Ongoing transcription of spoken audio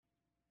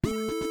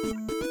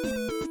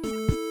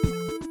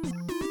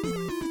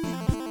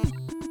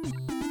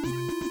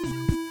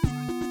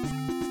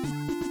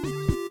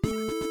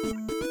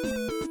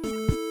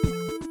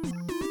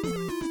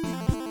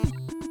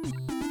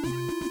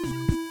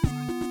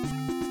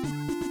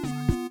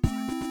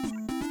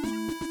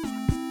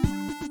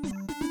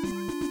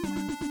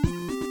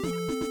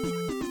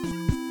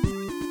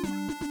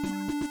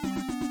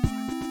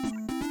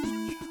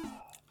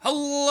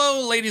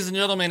Hello, ladies and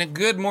gentlemen.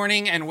 Good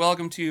morning, and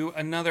welcome to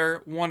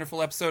another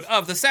wonderful episode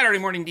of the Saturday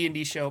Morning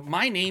D&D Show.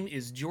 My name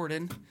is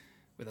Jordan,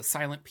 with a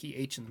silent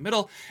PH in the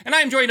middle, and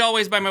I am joined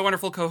always by my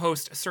wonderful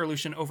co-host, Sir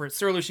Lucian, over at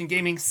Sir Lucian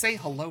Gaming. Say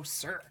hello,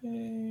 sir.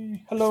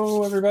 Hey,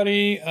 hello,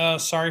 everybody.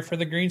 Sorry for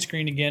the green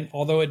screen again,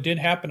 although it did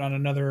happen on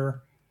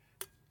another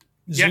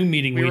Zoom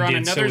meeting we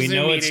did, so we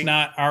know it's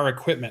not our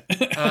equipment.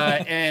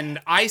 And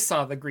I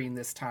saw the green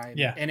this time.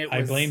 Yeah, and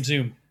I blame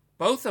Zoom.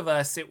 Both of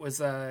us, it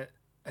was a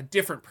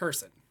different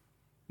person.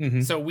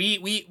 Mm-hmm. So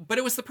but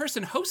it was the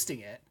person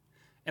hosting it,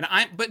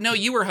 but no,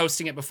 you were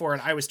hosting it before,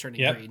 and I was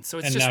turning green. So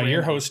it's and just now random.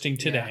 you're hosting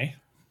today,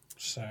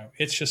 so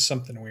it's just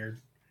something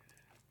weird.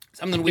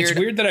 Something weird. It's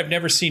weird that I've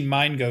never seen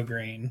mine go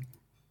green.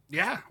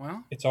 Yeah,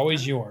 well, it's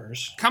always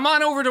yours. Come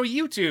on over to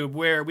YouTube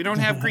where we don't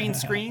have green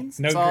screens.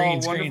 No it's green all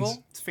wonderful.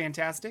 screens. It's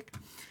fantastic.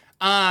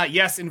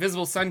 Yes,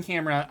 Invisible Sun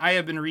Camera. I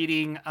have been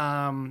reading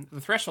The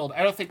Threshold.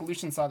 I don't think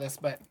Lucian saw this,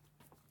 but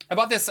I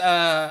bought this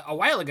a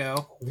while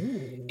ago.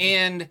 Ooh.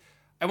 And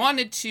I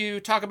wanted to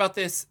talk about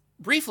this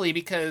briefly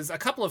because a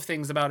couple of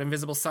things about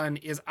Invisible Sun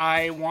is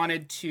I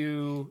want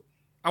to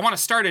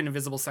start an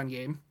Invisible Sun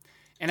game.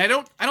 And I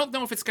don't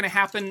know if it's going to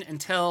happen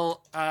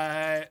until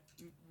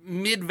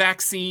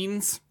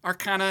mid-vaccines are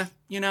kind of,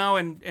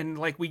 and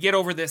like we get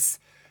over this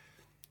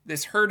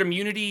herd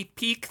immunity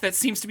peak that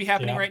seems to be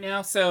happening right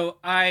now. So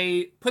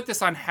I put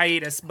this on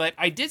hiatus, but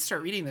I did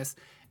start reading this.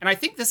 And I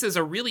think this is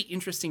a really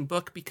interesting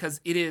book because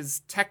it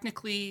is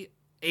technically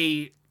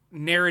a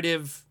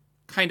narrative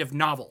kind of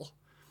novel.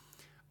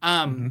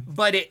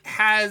 But it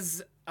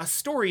has a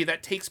story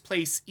that takes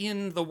place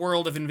in the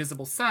world of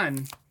Invisible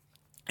Sun.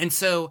 And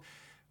so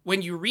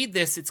when you read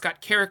this, it's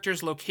got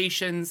characters,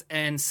 locations,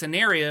 and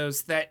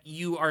scenarios that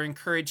you are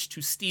encouraged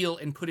to steal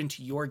and put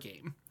into your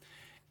game.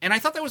 And I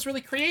thought that was really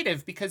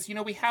creative because,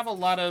 we have a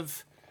lot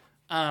of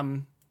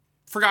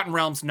Forgotten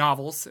Realms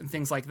novels and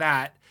things like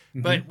that.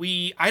 But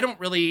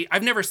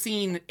I've never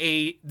seen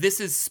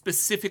this is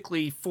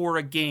specifically for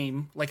a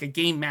game, like a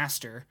game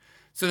master,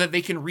 so that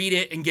they can read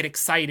it and get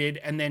excited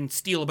and then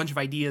steal a bunch of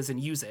ideas and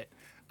use it.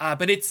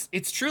 But it's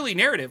truly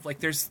narrative.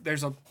 Like there's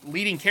a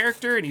leading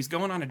character and he's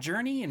going on a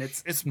journey and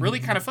it's really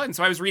kind of fun.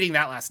 So I was reading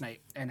that last night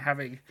and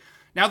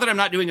now that I'm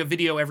not doing a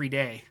video every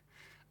day,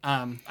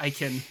 I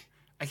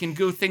can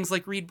go things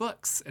like read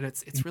books and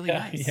it's really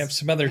nice. You have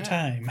some other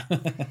time.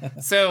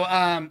 So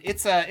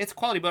it's a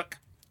quality book.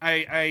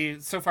 I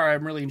so far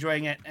I'm really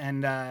enjoying it,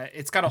 and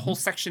it's got a whole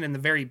section in the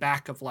very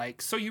back of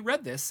like, so you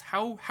read this,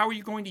 how are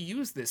you going to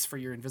use this for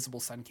your Invisible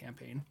Sun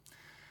campaign?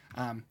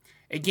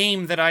 A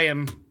game that I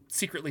am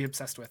secretly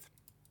obsessed with,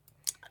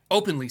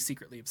 openly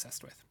secretly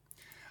obsessed with.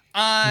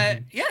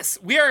 Yes,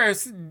 we are a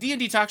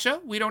D&D talk show.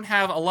 We don't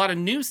have a lot of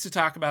news to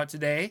talk about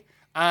today,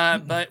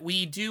 but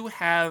we do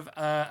have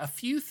a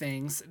few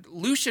things.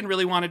 Lucian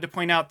really wanted to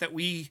point out that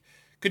we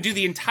could do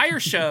the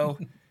entire show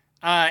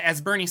as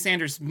Bernie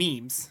Sanders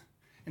memes.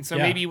 And so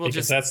maybe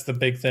that's the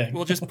big thing.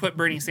 We'll just put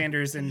Bernie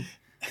Sanders in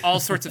all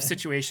sorts of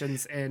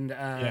situations. And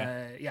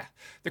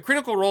the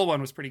Critical Role one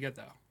was pretty good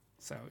though.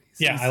 So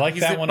I like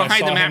that one.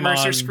 Behind the Matt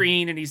Mercer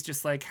screen, and he's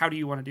just like, "How do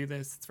you want to do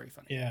this?" It's very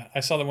funny. Yeah, I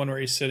saw the one where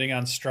he's sitting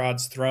on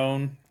Strahd's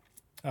throne.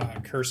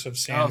 Curse of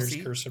Sanders,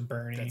 Curse of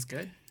Bernie. That's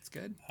good. It's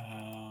good.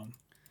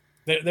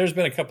 There's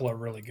been a couple of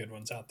really good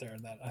ones out there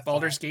that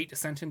Baldur's Gate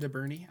Descent into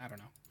Bernie. I don't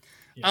know.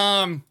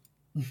 Yeah.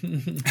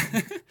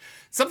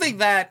 Something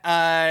that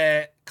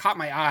caught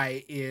my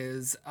eye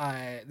is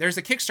there's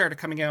a Kickstarter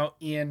coming out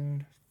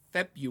in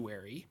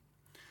February.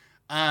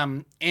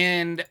 And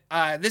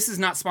this is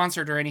not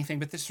sponsored or anything,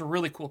 but this is a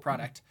really cool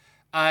product.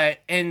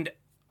 And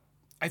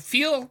I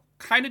feel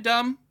kind of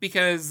dumb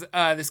because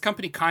this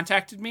company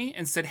contacted me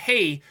and said,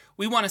 "Hey,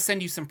 we want to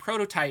send you some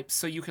prototypes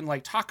so you can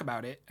like talk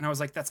about it." And I was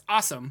like, "That's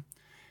awesome."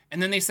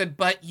 And then they said,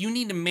 "But you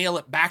need to mail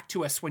it back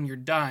to us when you're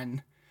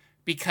done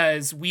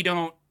because we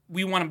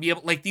want to be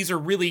able, like, these are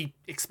really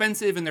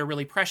expensive and they're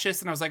really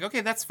precious." And I was like,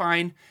 "Okay, that's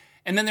fine."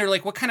 And then they're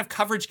like, "What kind of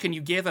coverage can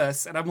you give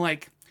us?" And I'm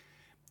like,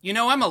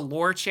 I'm a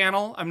lore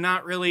channel. I'm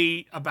not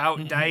really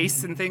about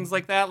dice and things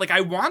like that. Like,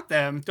 I want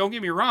them, don't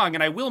get me wrong,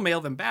 and I will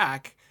mail them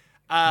back.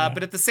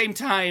 But at the same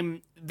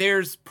time,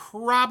 there's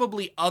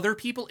probably other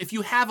people, if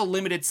you have a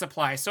limited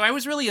supply. So I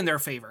was really in their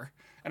favor.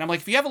 And I'm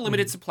like, if you have a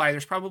limited supply,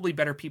 there's probably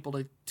better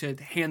people to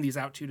hand these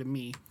out to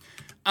me.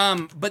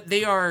 But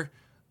they are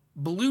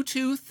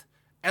Bluetooth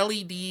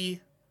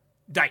LED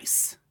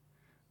dice.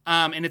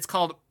 And it's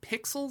called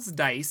Pixels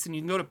Dice. And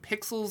you can go to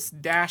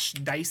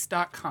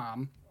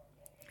pixels-dice.com.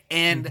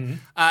 And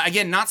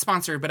again, not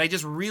sponsored, but I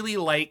just really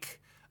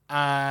like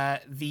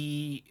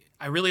the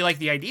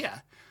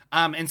idea.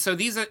 And so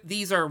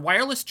these are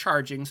wireless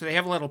charging. So they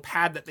have a little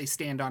pad that they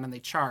stand on and they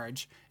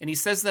charge. And he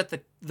says that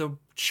the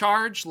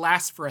charge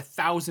lasts for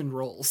 1,000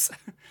 rolls.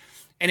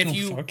 And if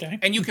you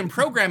and you can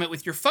program it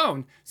with your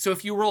phone. So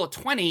if you roll a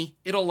 20,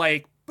 it'll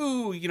like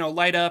boo,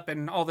 light up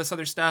and all this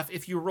other stuff.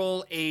 If you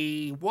roll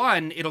a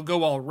 1, it'll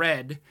go all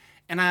red.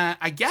 And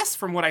I guess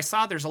from what I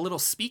saw, there's a little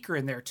speaker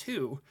in there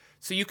too.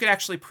 So you could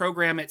actually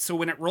program it so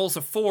when it rolls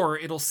a 4,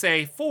 it'll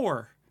say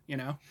 4,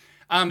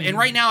 And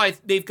right now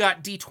they've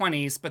got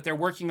D20s, but they're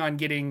working on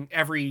getting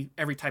every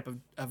type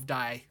of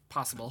die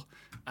possible.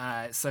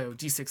 So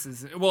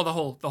D6s, well,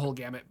 the whole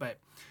gamut, but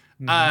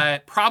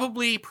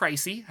probably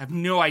pricey. I have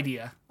no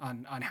idea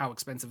on how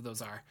expensive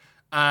those are.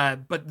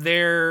 But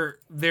they're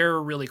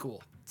really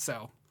cool.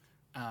 So,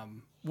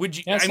 would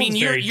you? I mean,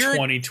 you're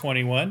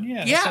 2021.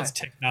 Yeah, that sounds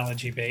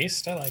technology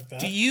based. I like that.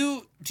 Do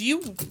you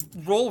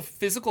roll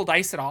physical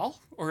dice at all,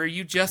 or are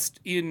you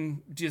just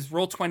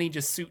Roll20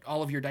 just suit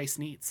all of your dice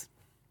needs?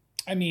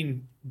 I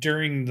mean,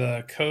 during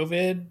the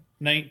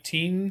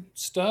COVID-19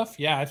 stuff,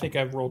 yeah, I think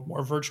I've rolled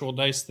more virtual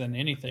dice than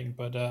anything.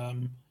 But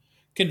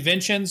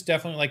conventions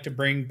definitely like to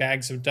bring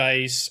bags of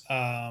dice.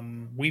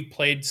 We've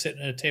played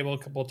sitting at a table a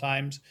couple of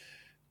times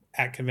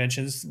at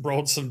conventions,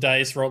 rolled some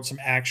dice, rolled some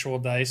actual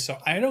dice. So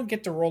I don't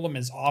get to roll them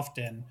as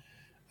often.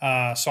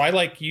 So I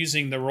like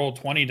using the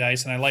Roll20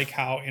 dice, and I like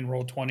how in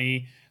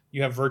Roll20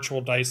 you have virtual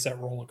dice that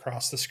roll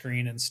across the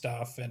screen and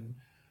stuff, and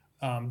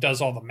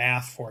does all the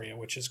math for you,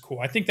 which is cool.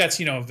 I think that's,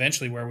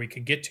 eventually where we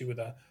could get to with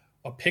a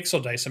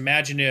pixel dice.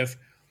 Imagine if,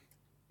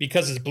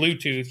 because it's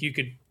Bluetooth, you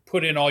could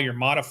put in all your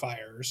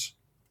modifiers,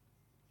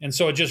 and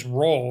so it just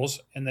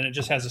rolls, and then it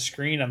just has a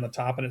screen on the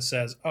top, and it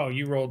says, "Oh,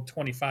 you rolled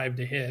 25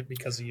 to hit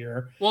because of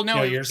your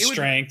your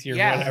strength, your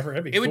whatever."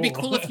 It would be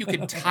cool if you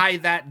could tie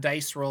that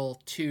dice roll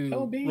to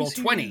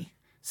Roll20,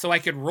 so I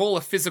could roll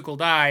a physical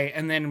die,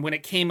 and then when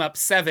it came up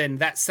 7,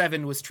 that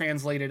 7 was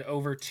translated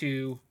over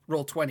to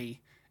Roll20,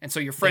 and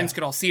so your friends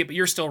could all see it, but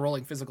you're still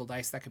rolling physical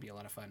dice. That could be a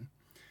lot of fun.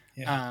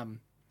 Yeah.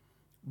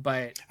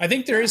 But I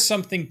think there is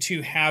something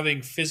to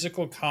having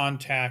physical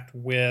contact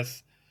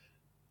with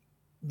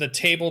the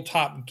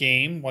tabletop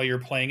game while you're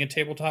playing a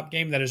tabletop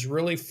game that is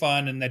really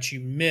fun and that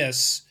you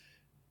miss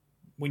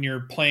when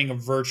you're playing a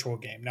virtual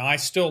game. Now, I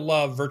still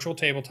love virtual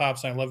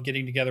tabletops, and I love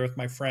getting together with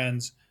my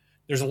friends.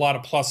 There's a lot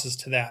of pluses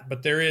to that,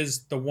 but there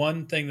is the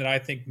one thing that I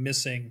think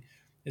missing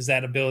is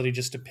that ability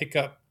just to pick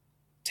up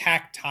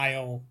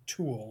tactile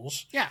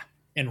tools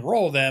and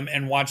roll them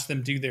and watch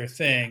them do their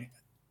thing.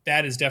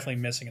 That is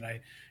definitely missing, and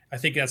I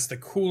think that's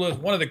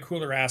one of the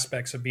cooler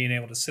aspects of being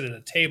able to sit at a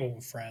table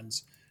with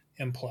friends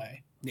and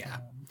play.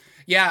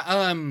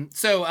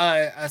 So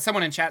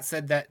someone in chat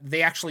said that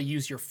they actually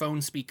use your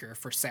phone speaker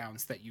for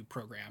sounds that you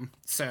program.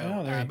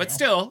 So, but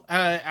still,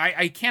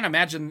 I can't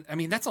imagine. I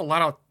mean, that's a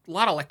lot of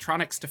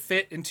electronics to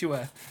fit into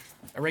a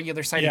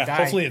regular sided die.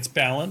 Hopefully it's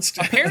balanced.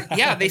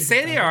 They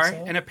say they are,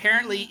 and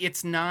apparently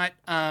it's not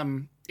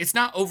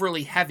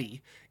overly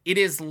heavy. It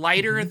is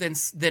lighter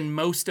than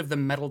most of the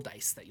metal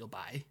dice that you'll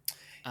buy.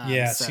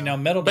 See now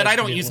metal dice. But I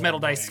don't use metal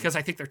dice because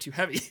I think they're too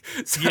heavy.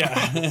 So.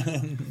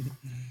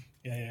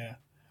 Yeah.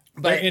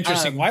 They're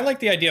interesting. Well, I like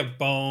the idea of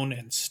bone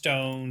and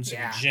stones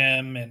and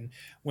gem, and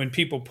when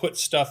people put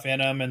stuff in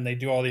them and they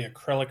do all the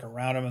acrylic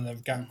around them and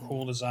they've got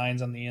cool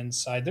designs on the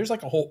inside. There's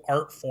like a whole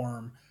art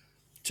form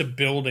to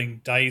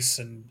building dice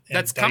and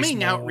that's dice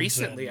coming out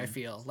recently. I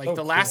feel like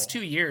last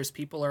 2 years,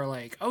 people are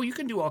like, "Oh, you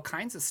can do all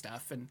kinds of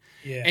stuff." And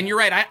you're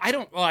right. I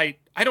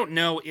don't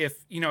know if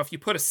if you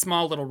put a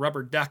small little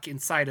rubber duck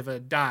inside of a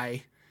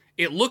die,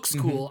 it looks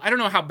cool. I don't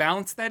know how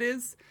balanced that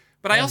is,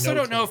 but I also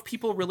don't know if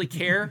people really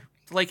care.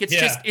 Like it's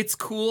just it's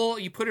cool.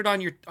 You put it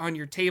on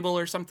your table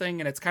or something,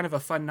 and it's kind of a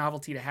fun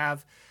novelty to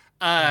have.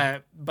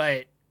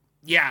 But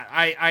yeah,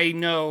 I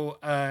know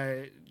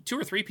 2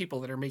 or 3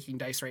 people that are making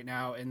dice right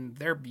now, and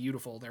they're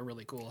beautiful. They're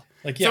really cool.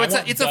 So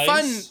it's a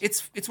fun.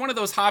 It's one of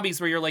those hobbies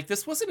where you're like,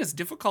 this wasn't as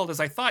difficult as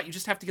I thought. You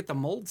just have to get the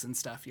molds and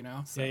stuff,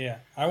 So. Yeah.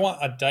 I want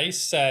a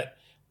dice set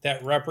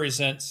that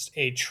represents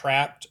a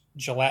trapped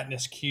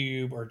gelatinous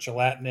cube or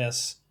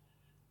gelatinous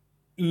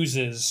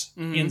oozes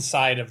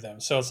inside of them.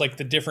 So it's like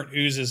the different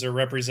oozes are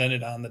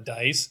represented on the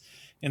dice.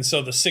 And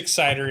so the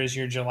 6-sider is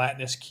your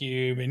gelatinous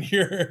cube, and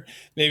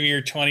maybe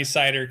your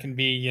 20-sider can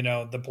be,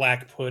 the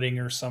black pudding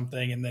or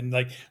something. And then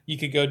like you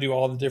could go do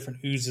all the different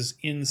oozes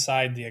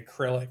inside the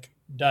acrylic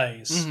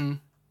dice.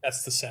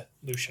 That's the set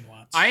Lucian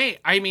wants.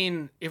 I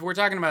mean, if we're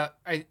talking about,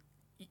 I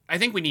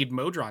think we need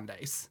Modron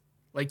dice.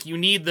 Like you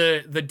need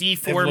the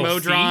D4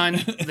 Modron,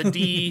 the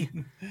D.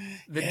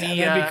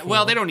 Cool.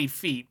 Well, they don't need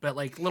feet, but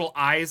like little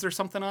eyes or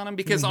something on them,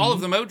 because all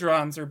of the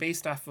Modrons are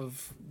based off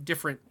of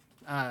different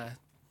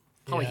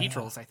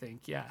polyhedrals. I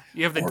think. Yeah,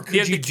 you have the. Or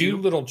could you do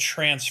little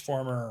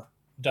transformer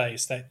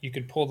dice that you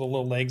could pull the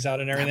little legs out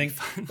and everything,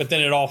 but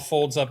then it all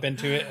folds up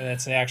into it, and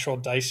it's an actual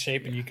dice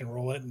shape, and you can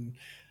roll it and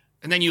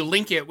then you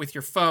link it with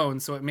your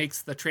phone, so it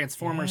makes the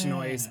Transformers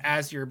noise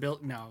as you're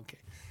built. No, okay.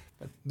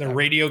 But they're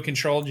radio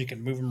controlled. You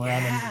can move them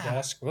around on your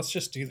desk. Let's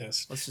just do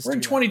this. We're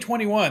in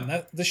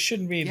 2021. This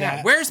shouldn't be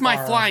that. Where's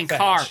my flying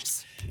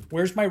cars?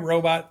 Where's my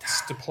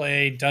robots to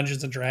play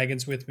Dungeons and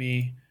Dragons with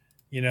me?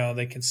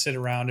 They can sit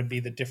around and be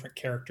the different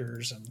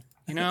characters. And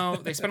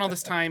they spend all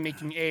this time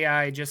making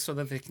AI just so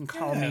that they can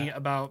call me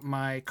about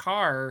my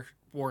car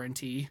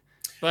warranty,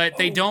 but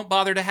they don't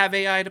bother to have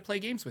AI to play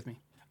games with me.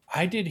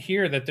 I did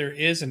hear that there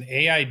is an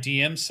AI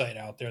DM site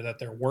out there that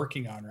they're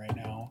working on right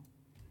now,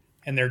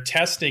 and they're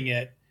testing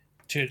it.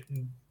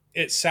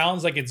 It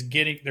sounds like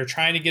they're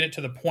trying to get it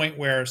to the point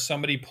where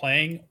somebody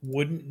playing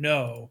wouldn't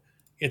know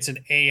It's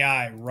an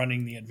AI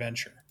running the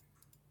adventure.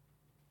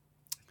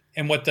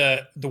 And what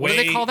the what way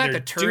do they call that?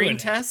 The Turing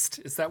test?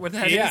 Is that what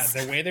that is? Yeah,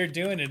 the way they're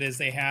doing it is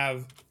they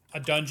have a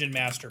dungeon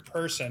master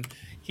person.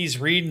 He's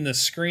reading the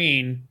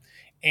screen,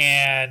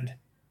 and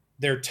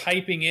they're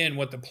typing in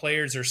what the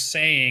players are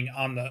saying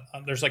on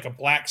there's like a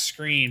black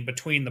screen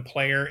between the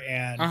player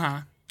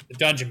and the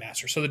dungeon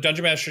master. So the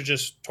dungeon master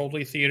just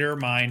totally theater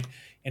of mind,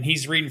 and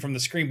he's reading from the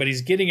screen, but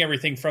he's getting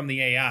everything from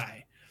the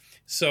AI.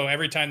 So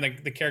every time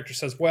the character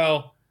says,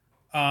 well,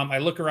 I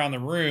look around the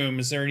room,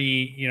 is there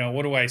any,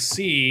 what do I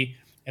see?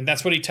 And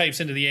that's what he types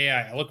into the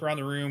AI. I look around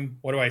the room,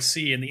 what do I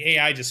see? And the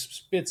AI just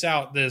spits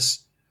out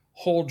this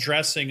whole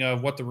dressing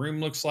of what the room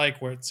looks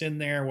like, what's in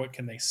there, what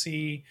can they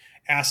see,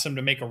 asks them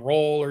to make a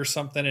roll or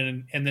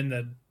something. And then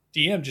the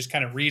DM just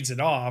kind of reads it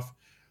off,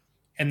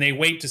 and they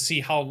wait to see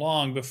how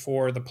long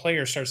before the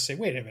player starts to say,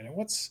 wait a minute,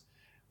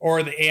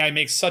 or the AI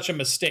makes such a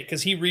mistake,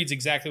 because he reads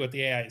exactly what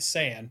the AI is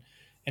saying,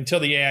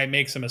 until the AI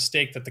makes a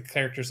mistake that the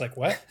character's like,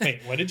 what?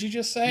 Wait, what did you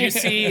just say? You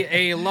see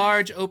a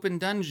large open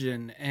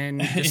dungeon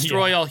and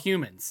destroy all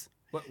humans.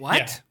 What?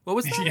 Yeah. What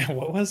was that? Yeah,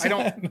 what was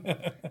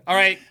that? All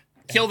right,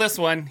 kill this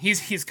one.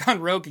 He's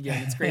gone rogue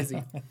again. It's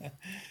crazy.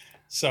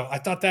 So I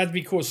thought that'd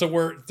be cool.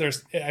 So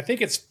I think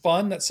it's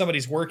fun that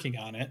somebody's working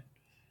on it,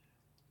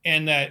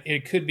 and that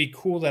it could be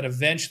cool that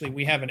eventually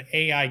we have an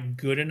AI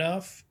good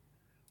enough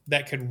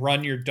that could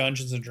run your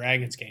Dungeons and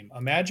Dragons game.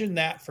 Imagine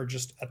that for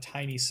just a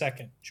tiny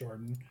second,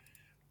 Jordan.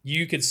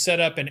 You could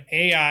set up an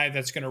AI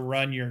that's going to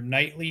run your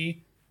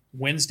nightly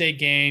Wednesday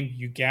game.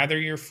 You gather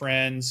your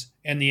friends,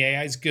 and the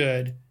AI is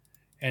good,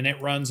 and it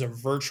runs a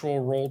virtual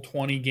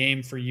Roll20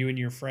 game for you and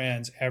your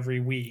friends every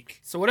week.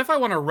 So what if I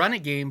want to run a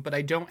game, but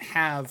I don't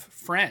have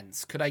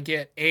friends? Could I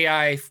get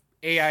AI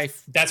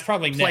That's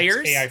probably players?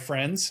 Next, AI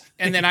friends.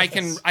 And then I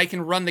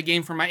can run the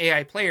game for my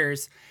AI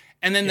players.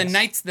 And then the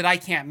nights that I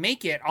can't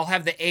make it, I'll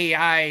have the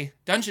AI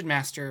Dungeon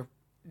Master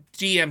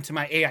GM to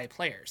my AI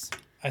players.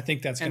 I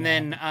think that's and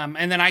then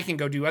I can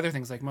go do other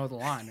things like mow the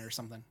lawn or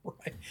something.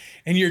 Right.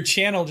 And your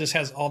channel just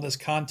has all this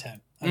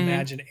content.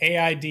 Imagine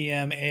AI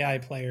DM, AI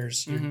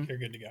players. You're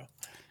good to go.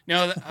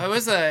 No,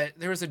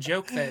 there was a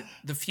joke that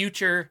the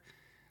future,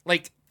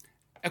 like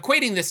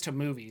equating this to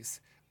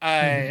movies,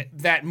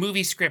 that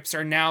movie scripts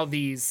are now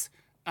these.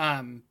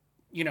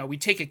 We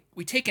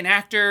take an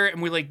actor and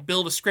we like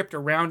build a script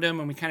around him,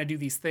 and we kind of do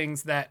these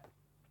things that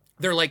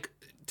they're like,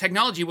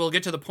 technology will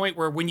get to the point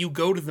where when you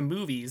go to the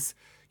movies,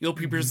 you'll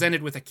be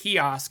presented with a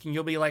kiosk, and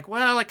you'll be like,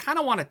 well, I kind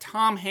of want a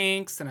Tom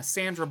Hanks and a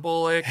Sandra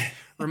Bullock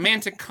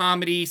romantic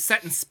comedy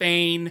set in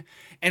Spain,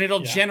 and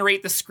it'll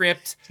generate the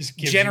script,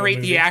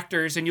 generate the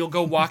actors, and you'll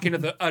go walk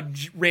into a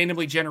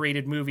randomly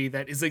generated movie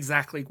that is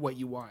exactly what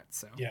you want.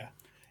 So yeah.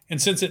 And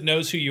since it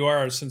knows who you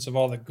are, since of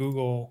all the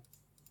Google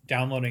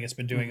downloading it's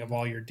been doing of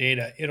all your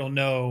data, it'll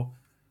know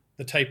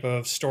the type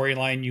of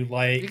storyline you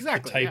like, the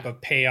type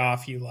of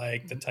payoff you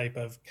like, the type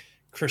of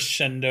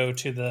crescendo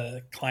to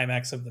the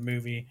climax of the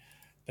movie.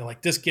 They're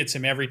like, this gets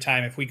him every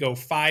time. If we go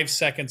 5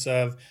 seconds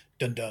of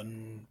dun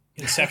dun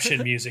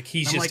Inception music,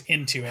 he's just like,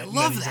 into it. I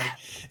love that.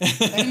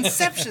 That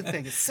Inception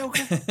thing is so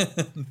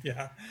good.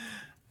 Yeah.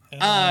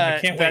 I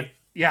can't wait.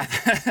 Yeah,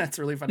 that's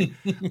really funny.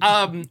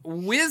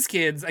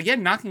 WizKids,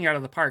 again, knocking it out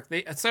of the park.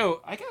 I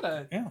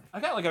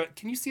got like a,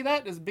 can you see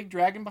that? There's a big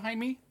dragon behind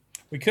me.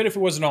 We could if it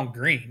wasn't all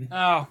green.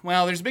 Oh,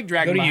 well, there's a big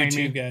dragon behind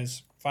me. Go to YouTube,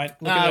 guys.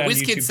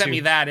 WizKids sent me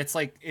that. It's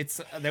like,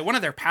 they're one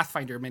of their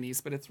Pathfinder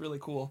minis, but it's really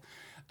cool.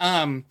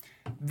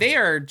 They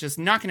are just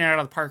knocking it out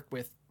of the park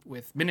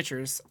with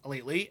miniatures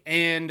lately,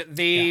 and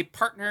they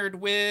partnered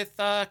with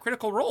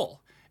Critical Role.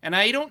 And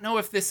I don't know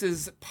if this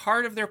is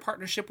part of their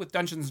partnership with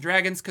Dungeons &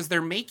 Dragons, because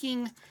they're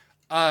making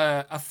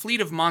a fleet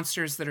of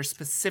monsters that are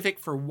specific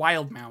for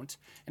Wildemount,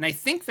 and I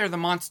think they're the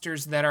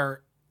monsters that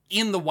are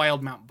in the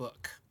Wildemount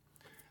book.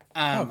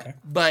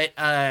 But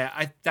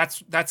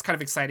that's kind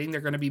of exciting.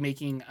 They're going to be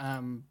making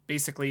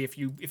basically, if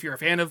you're a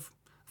fan of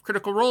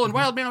Critical Role and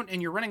Wildemount,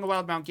 and you're running a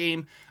Wildemount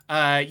game,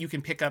 you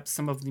can pick up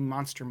some of the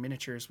monster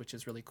miniatures, which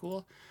is really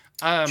cool.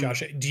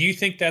 Josh, do you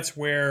think that's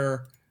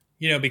where,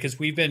 because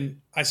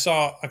I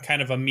saw a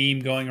kind of a meme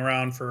going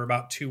around for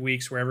about 2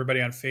 weeks where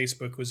everybody on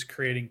Facebook was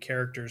creating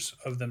characters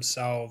of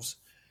themselves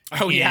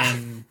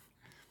in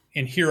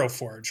Hero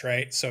Forge,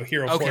 right? So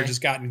Hero Forge has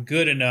gotten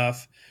good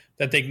enough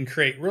that they can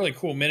create really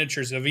cool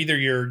miniatures of either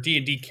your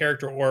D&D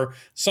character, or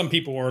some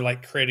people were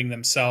like creating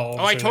themselves.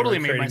 Oh, I totally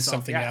made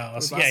myself. Something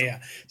else. Awesome.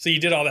 Yeah. So you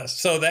did all that.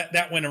 So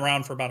that went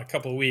around for about a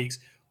couple of weeks.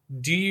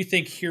 Do you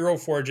think Hero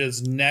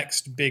Forge's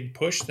next big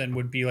push then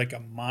would be like a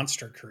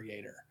monster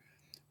creator,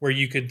 where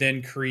you could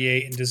then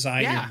create and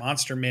design your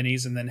monster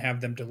minis and then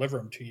have them deliver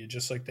them to you,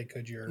 just like they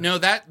could your... No,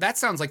 that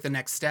sounds like the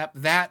next step.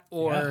 That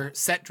or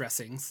set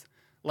dressings.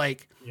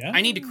 Like,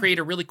 I need to create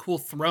a really cool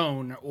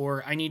throne,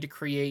 or I need to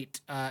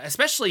create,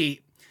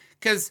 especially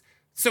because,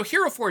 so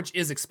Hero Forge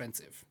is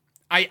expensive.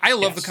 I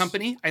love the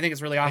company. I think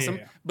it's really awesome.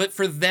 But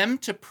for them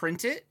to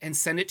print it and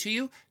send it to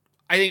you,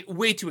 I think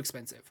way too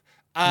expensive.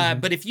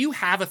 But if you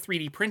have a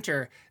 3D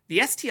printer, the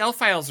STL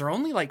files are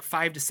only like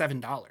 $5 to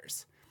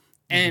 $7.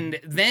 And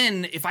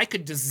then if I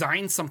could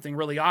design something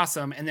really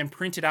awesome and then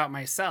print it out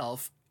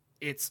myself,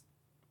 it's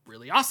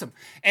really awesome.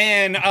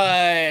 And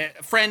a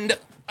friend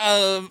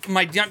of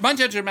my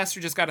Dungeon Master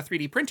just got a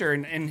 3D printer,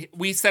 and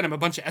we sent him a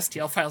bunch of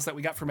STL files that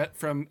we got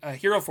from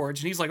Hero Forge,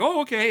 and he's like,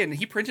 "Oh, okay," and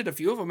he printed a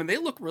few of them, and they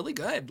look really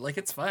good. Like,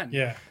 it's fun.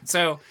 Yeah.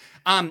 So,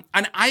 and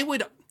I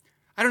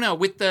don't know,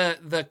 with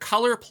the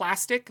color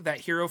plastic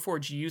that Hero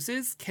Forge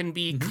uses can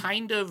be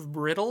kind of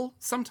brittle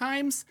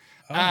sometimes.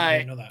 Oh, I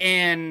didn't know that.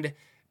 And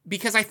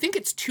because I think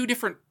it's two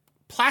different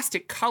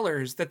plastic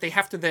colors that they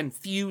have to then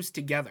fuse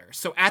together.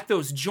 So at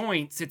those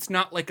joints, it's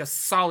not like a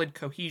solid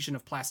cohesion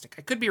of plastic.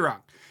 I could be wrong.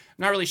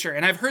 I'm not really sure.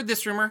 And I've heard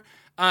this rumor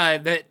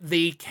that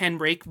they can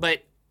break,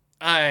 but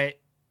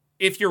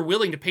if you're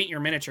willing to paint your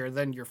miniature,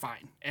 then you're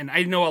fine. And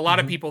I know a lot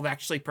of people that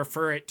actually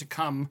prefer it to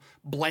come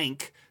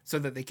blank so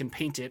that they can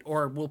paint it,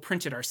 or we'll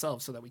print it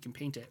ourselves so that we can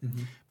paint it.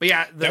 But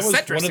yeah, the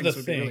set dressings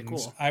would be really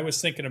cool. I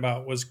was thinking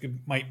about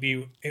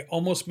it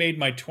almost made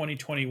my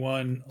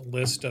 2021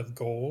 list of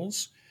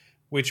goals,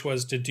 which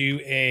was to do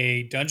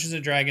a Dungeons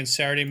and Dragons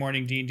Saturday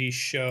morning D&D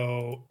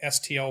show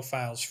STL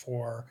files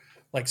for,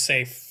 like,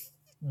 say,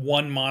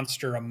 one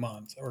monster a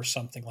month or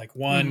something, like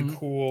one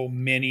cool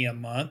mini a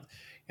month,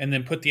 and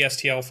then put the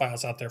STL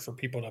files out there for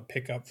people to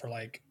pick up for,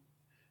 like,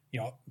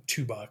 $2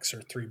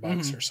 or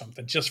 $3 or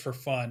something, just for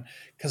fun.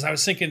 Because I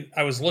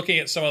was looking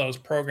at some of those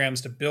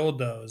programs to build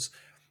those,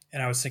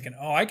 and I was thinking,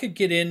 I could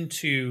get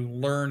into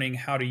learning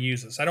how to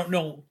use this. I don't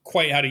know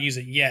quite how to use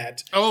it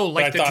yet. Oh,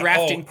 like the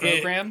drafting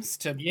programs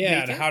to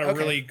how to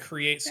really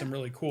create some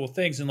really cool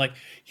things. And, like,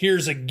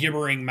 here's a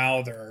gibbering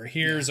mouther,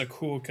 here's a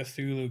cool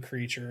Cthulhu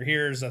creature,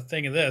 here's a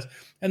thing of this.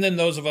 And then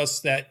those of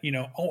us that,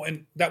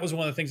 and that was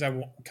one of the things I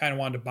kind of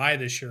wanted to buy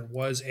this year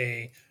was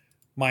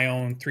my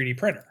own 3D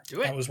printer.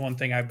 That was one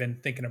thing I've been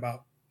thinking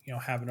about,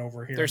 having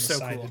over here on the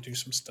side to do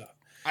some stuff.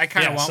 I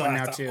kind of want one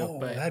now too.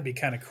 But that'd be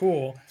kind of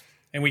cool.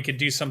 And we could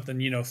do something,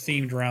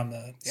 themed around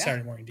the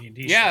Saturday morning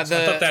D&D show. Yeah, so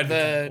I thought that'd be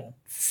kind of cool.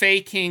 Fey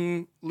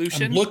King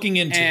Lucian. I'm looking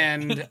into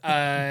and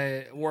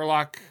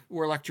Warlock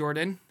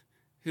Jordan,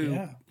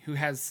 who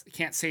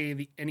can't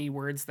say any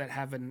words that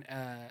have an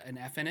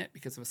F in it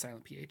because of a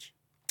silent PH.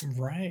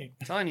 Right.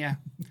 I'm telling you,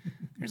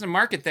 there's a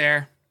market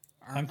there.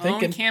 Our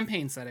own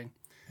campaign setting.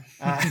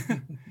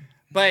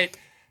 But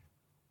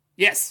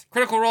yes,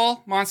 Critical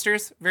Role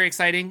monsters, very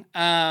exciting.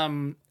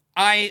 Now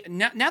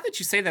that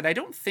you say that, I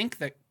don't think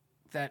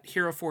that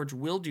Hero Forge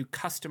will do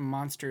custom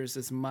monsters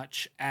as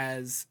much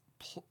as,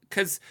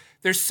 because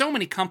there's so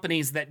many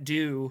companies that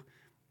do.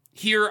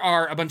 Here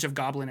are a bunch of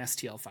Goblin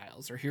STL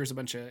files, or here's a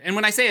bunch of, and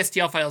when I say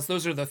STL files,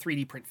 those are the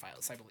 3D print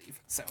files, I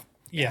believe. So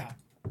yeah.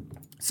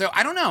 So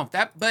I don't know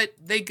that, but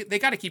they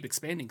got to keep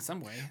expanding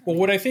some way. Well,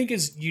 what I think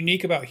is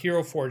unique about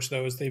Hero Forge,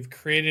 though, is they've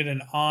created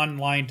an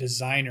online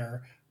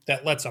designer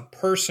that lets a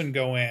person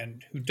go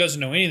in who doesn't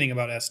know anything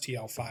about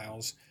STL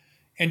files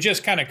and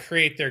just kind of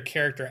create their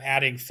character,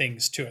 adding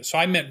things to it. So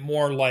I meant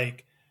more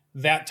like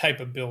that type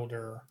of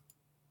builder,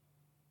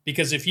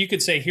 because if you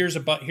could say, here's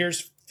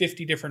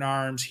 50 different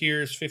arms,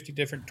 here's 50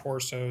 different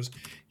torsos,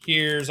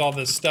 here's all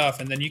this stuff,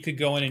 and then you could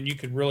go in and you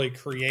could really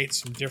create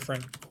some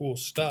different cool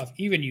stuff,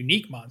 even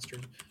unique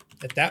monsters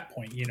at that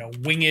point,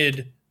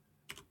 winged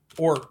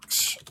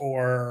orcs,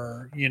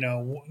 or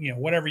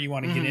whatever you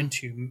want to get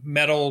into,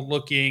 metal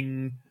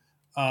looking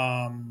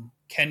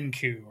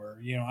Kenku, or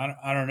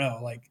I don't know,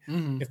 like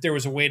if there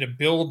was a way to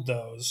build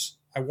those.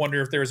 I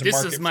wonder if there was a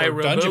market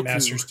for Dungeon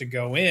Masters to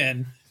go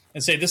in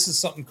and say, this is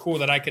something cool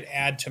that I could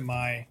add to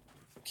my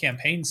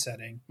campaign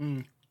setting.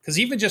 Because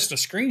even just a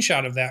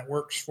screenshot of that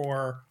works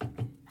for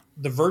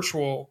the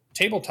virtual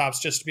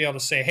tabletops, just to be able to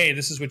say, hey,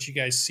 this is what you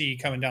guys see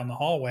coming down the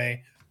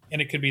hallway,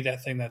 and it could be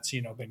that thing that's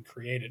been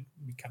created.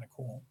 It'd be kind of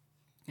cool.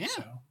 Yeah.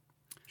 So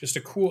just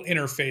a cool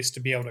interface to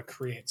be able to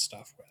create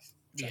stuff with.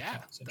 Yeah,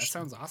 that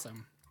sounds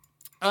awesome.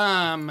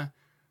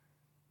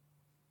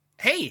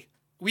 Hey,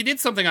 we did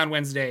something on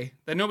Wednesday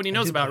that nobody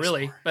knows about,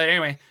 really. But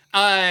anyway,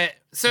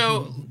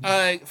 so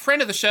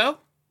friend of the show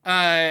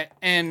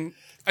and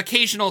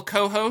occasional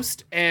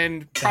co-host,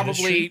 and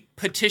probably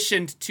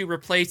petitioned to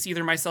replace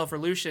either myself or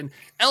Lucian,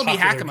 LB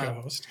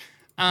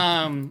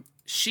Hackema.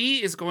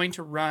 She is going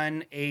to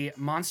run a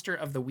Monster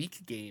of the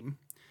Week game,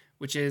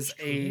 which is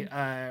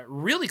a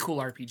really cool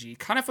RPG.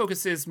 Kind of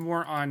focuses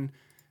more on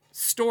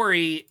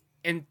story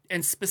and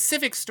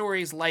specific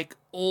stories like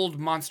old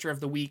Monster of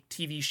the Week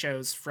TV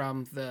shows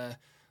from the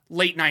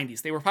late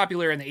 90s. They were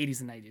popular in the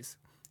 80s and 90s.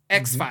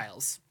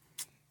 X-Files,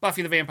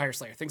 Buffy the Vampire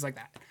Slayer, things like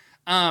that.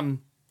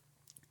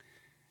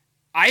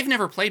 I've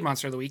never played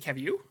Monster of the Week. Have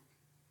you?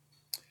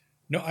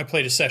 No, I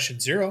played a session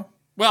 0.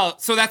 Well,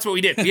 so that's what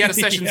we did. We had a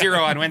session 0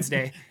 on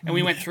Wednesday, and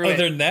we went through it.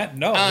 Other than that,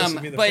 no.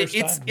 But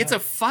it's a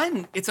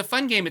fun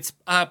game. It's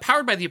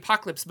powered by the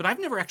Apocalypse, but I've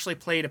never actually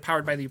played a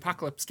powered by the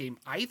Apocalypse game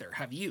either.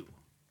 Have you?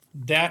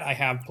 That I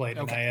have played,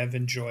 and I have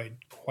enjoyed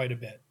quite a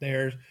bit.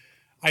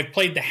 I've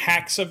played the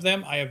hacks of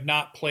them. I have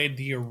not played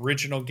the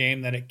original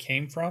game that it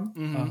came from.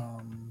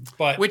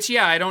 But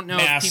I don't know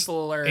if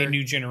people are. A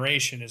New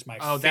Generation is my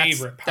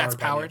favorite. That's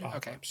powered.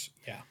 Okay.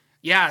 Yeah.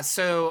 Yeah.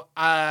 So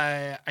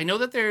I know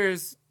that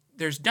there's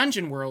there's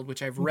Dungeon World,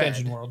 which I've read.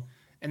 Dungeon World.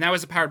 And that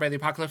was a Powered by the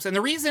Apocalypse. And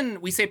the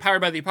reason we say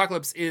Powered by the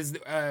Apocalypse is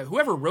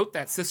whoever wrote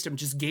that system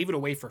just gave it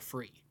away for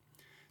free.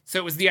 So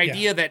it was the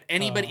idea that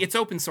anybody, it's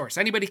open source.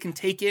 Anybody can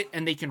take it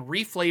and they can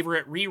reflavor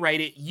it, rewrite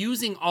it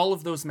using all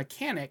of those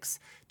mechanics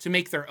to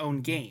make their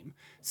own game.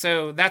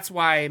 So that's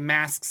why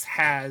Masks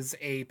has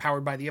a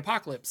Powered by the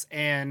Apocalypse,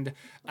 and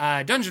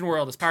Dungeon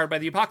World is Powered by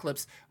the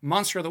Apocalypse.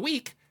 Monster of the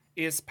Week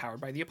is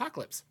Powered by the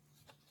Apocalypse.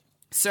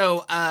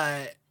 So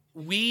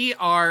we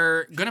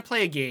are going to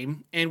play a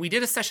game, and we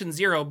did a session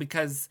 0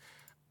 because,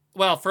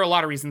 well, for a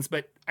lot of reasons,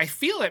 but I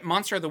feel that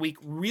Monster of the Week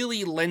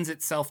really lends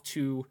itself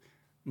to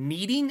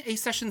needing a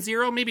session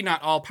 0. Maybe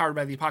not all Powered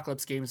by the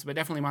Apocalypse games, but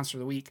definitely Monster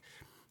of the Week.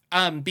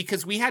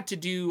 Because we had to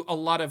do a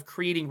lot of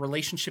creating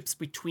relationships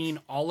between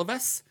all of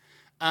us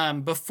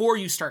before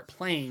you start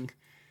playing.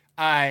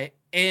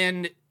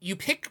 And you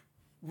pick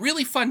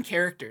really fun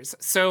characters.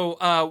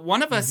 So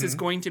one of us is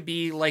going to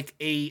be like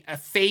a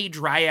fey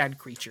dryad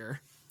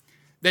creature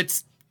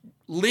that's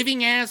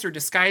living as or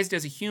disguised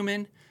as a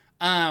human.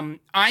 I'm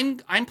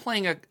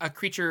playing a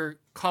creature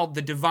called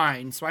the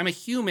Divine. So I'm a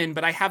human,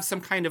 but I have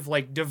some kind of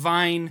like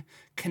divine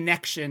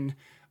connection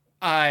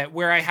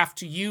where I have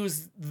to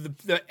use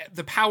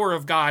the power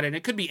of God, and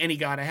it could be any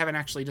god. I haven't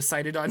actually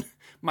decided on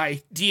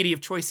my deity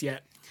of choice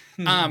yet.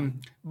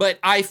 But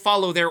I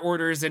follow their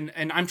orders, and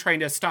I'm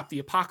trying to stop the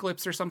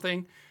apocalypse or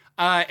something.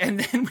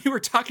 And then we were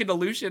talking to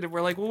Lucian, and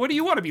we're like, well, what do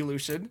you want to be,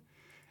 Lucian?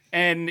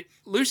 And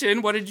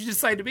Lucian, what did you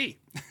decide to be?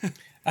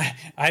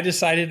 I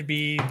decided to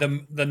be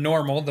the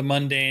normal, the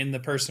mundane, the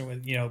person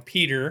with,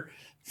 Peter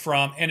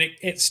from, and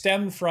it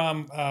stemmed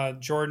from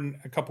Jordan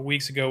a couple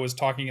weeks ago was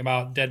talking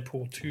about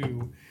Deadpool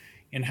 2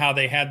 and how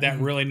they had that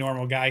really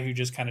normal guy who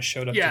just kind of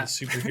showed up to the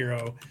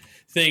superhero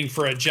thing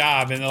for a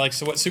job. And they're like,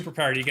 so what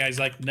superpower do you guys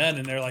like? None.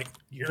 And they're like,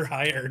 you're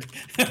hired.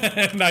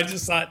 And I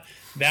just thought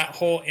that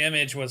whole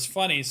image was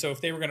funny. So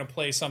if they were going to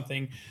play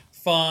something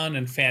fun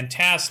and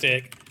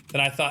fantastic, then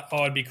I thought,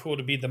 it'd be cool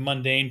to be the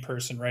mundane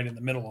person right in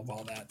the middle of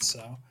all that.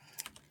 So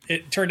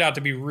it turned out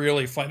to be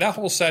really fun. That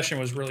whole session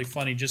was really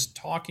funny, just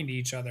talking to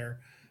each other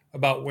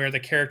about where the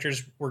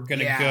characters were going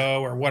to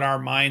go or what our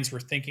minds were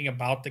thinking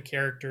about the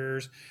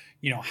characters.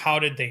 How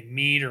did they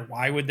meet, or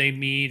why would they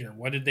meet, or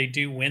what did they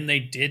do when they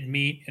did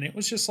meet? And it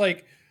was just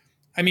like,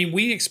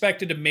 we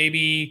expected to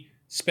maybe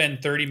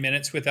spend 30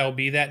 minutes with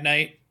LB that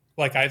night.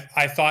 Like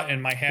I thought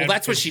in my head. Well,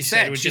 that's what she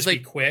said. It would just be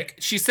quick.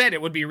 She said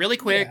it would be really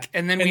quick,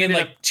 and then we ended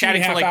up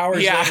chatting for like 2.5 hours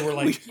later. We're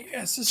like,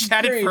 yes, this is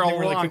chatted great. for a and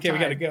we're long like, okay, time.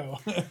 we got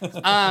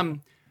to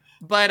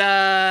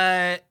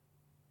go.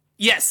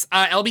 Yes,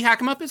 LB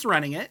Hackemup is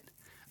running it,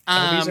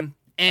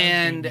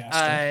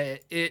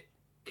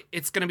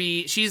 it's going to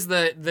be. She's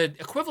the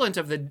equivalent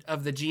of the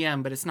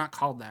GM, but it's not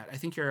called that. I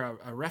think you're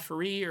a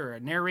referee or a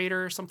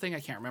narrator or something. I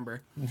can't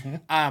remember.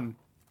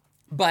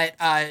 But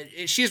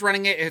she's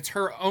running it. It's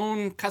her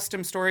own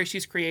custom story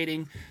she's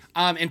creating.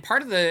 And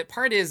part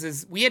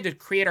is we had to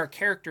create our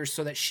characters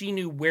so that she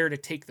knew where to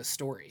take the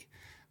story,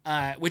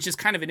 which is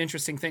kind of an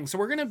interesting thing. So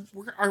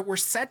we're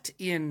set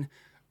in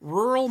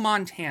rural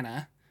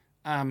Montana,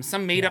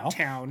 some made up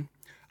town.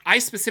 I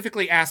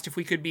specifically asked if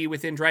we could be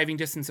within driving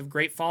distance of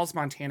Great Falls,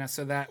 Montana,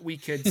 so that we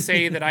could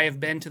say that I have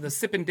been to the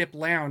Sip and Dip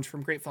Lounge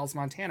from Great Falls,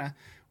 Montana,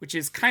 which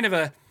is kind of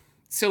a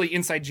silly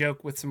inside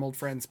joke with some old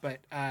friends, but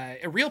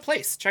a real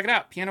place. Check it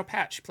out. Piano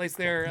Patch plays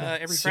there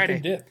every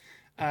Friday. Sip and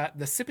Dip.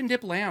 The Sip and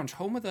Dip Lounge,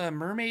 home of the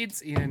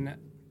mermaids in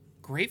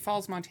Great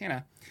Falls,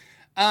 Montana.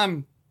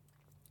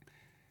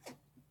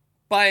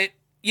 But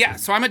yeah,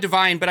 so I'm a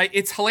divine, but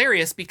it's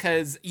hilarious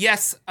because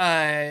yes,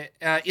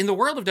 in the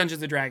world of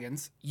Dungeons and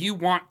Dragons, you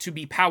want to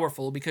be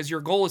powerful because your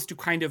goal is to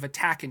kind of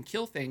attack and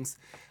kill things,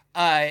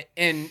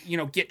 and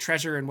get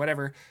treasure and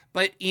whatever.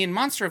 But in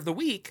Monster of the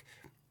Week,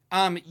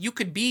 you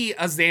could be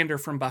a Xander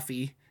from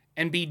Buffy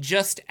and be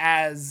just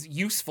as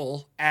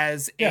useful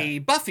as a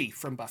Buffy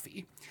from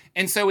Buffy.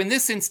 And so in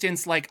this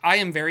instance, like, I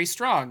am very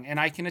strong and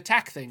I can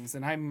attack things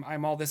and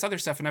I'm all this other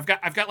stuff. And I've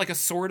got like a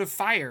sword of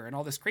fire and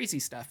all this crazy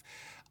stuff.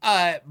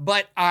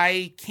 But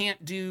I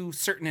can't do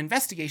certain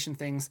investigation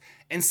things.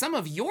 And some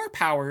of your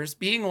powers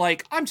being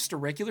like, I'm just a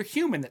regular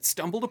human that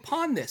stumbled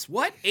upon this.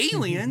 What?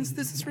 Aliens?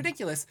 This is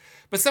ridiculous.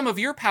 But some of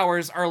your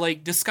powers are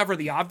like discover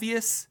the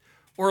obvious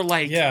or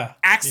like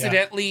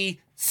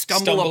accidentally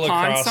stumble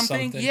upon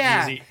something.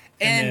 Yeah. Easy.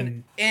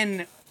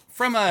 And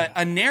from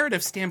a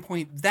narrative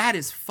standpoint, that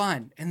is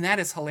fun and that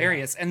is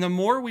hilarious. And the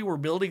more we were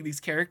building these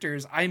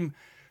characters, I'm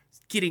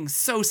getting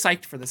so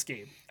psyched for this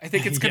game. I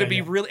think it's going to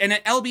be really, and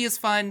LB is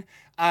fun.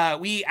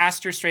 We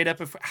asked her straight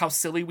up how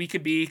silly we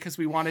could be because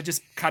we want to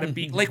just kind of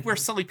be like, we're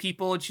silly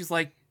people. And she's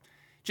like,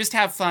 just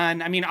have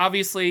fun. I mean,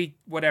 obviously,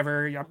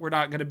 whatever. We're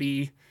not going to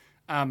be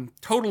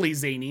totally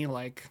zany.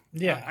 Like,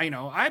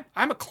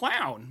 I'm a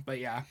clown, but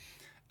yeah.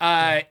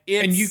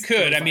 And you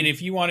could, I mean,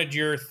 if you wanted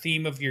your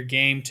theme of your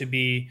game to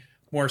be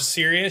more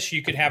serious,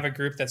 you could have a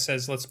group that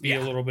says, let's be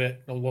a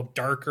little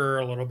darker,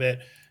 a little bit,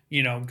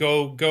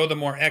 go the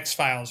more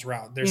X-Files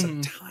route. There's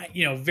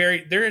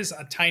there is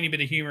a tiny bit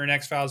of humor in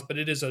X-Files, but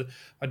it is a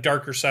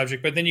darker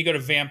subject. But then you go to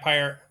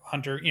vampire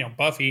Hunter,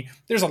 Buffy.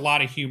 There's a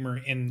lot of humor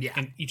in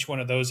each one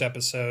of those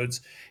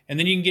episodes. And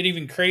then you can get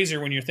even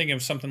crazier when you're thinking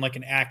of something like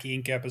an Aki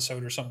Inc.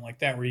 episode or something like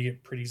that, where you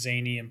get pretty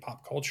zany and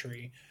pop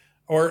culture-y.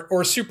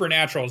 Or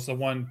Supernatural is the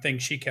one thing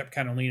she kept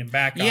kind of leaning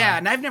back on. Yeah,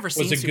 and I've never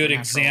seen was a good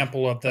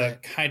example of the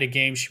kind of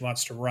game she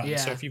wants to run. Yeah.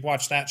 So if you've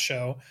watched that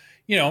show,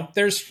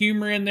 there's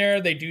humor in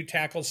there. They do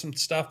tackle some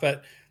stuff,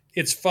 but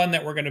it's fun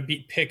that we're going to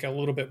pick a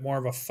little bit more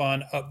of a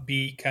fun,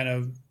 upbeat kind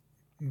of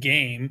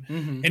game.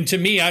 Mm-hmm. And to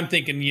me, I'm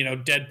thinking,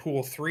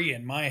 Deadpool 3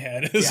 in my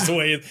head is the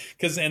way,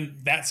 and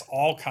that's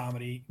all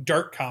comedy,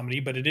 dark comedy,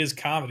 but it is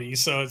comedy.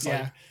 So it's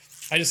like,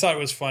 I just thought it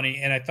was funny.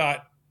 And I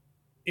thought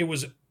it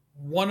was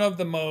one of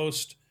the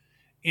most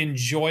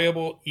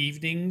enjoyable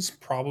evenings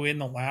probably in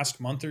the last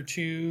month or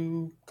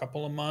two,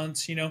 couple of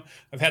months.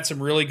 I've had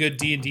some really good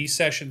D&D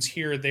sessions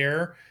here or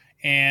there,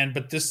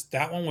 but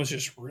that one was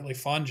just really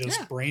fun, just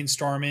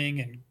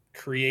brainstorming and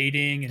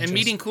creating and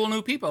meeting cool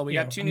new people. We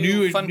got two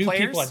new fun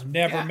players people I've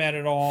never met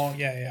at all.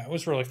 It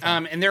was really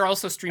fun. And they're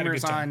also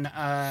streamers on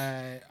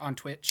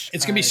Twitch.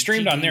 It's gonna be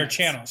streamed on their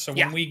channel, so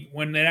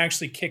when it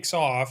actually kicks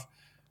off,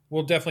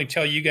 we'll definitely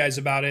tell you guys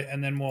about it,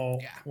 and then we'll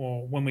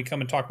when we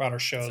come and talk about our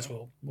shows,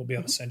 we'll be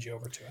able to send you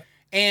over to it.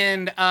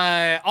 And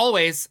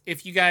always,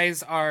 if you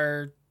guys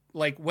are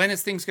like, when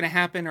is things going to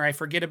happen, or I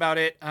forget about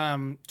it,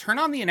 turn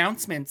on the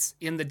announcements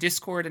in the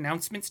Discord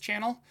announcements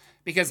channel,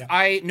 because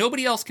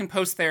nobody else can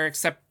post there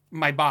except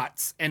my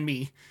bots and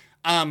me.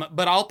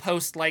 But I'll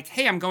post like,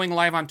 hey, I'm going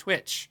live on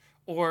Twitch,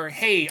 or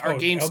hey, our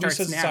game LB starts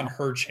says now. It's on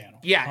her channel.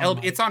 Yeah,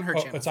 it's on her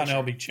channel. It's on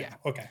LB channel.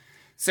 Yeah. Okay.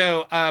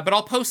 So, but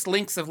I'll post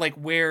links of like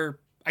where,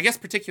 I guess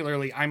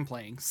particularly I'm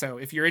playing. So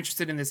if you're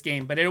interested in this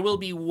game, but it will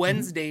be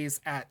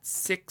Wednesdays at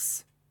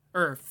 6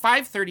 or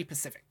 5:30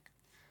 Pacific.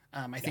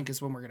 I think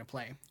is when we're going to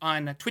play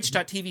on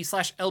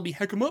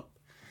twitch.tv/LBHeck'emUp.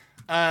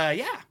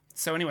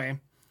 So anyway,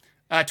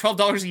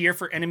 $12 a year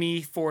for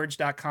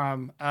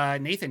enemyforge.com.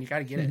 Nathan, you got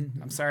to get it.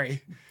 I'm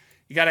sorry.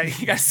 You got to,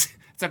 it's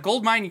a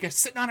gold mine. You got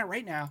sitting on it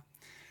right now.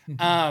 So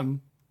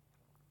I'm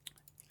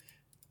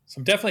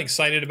definitely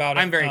excited about it.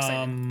 I'm very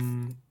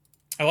excited.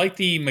 I like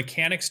the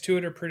mechanics to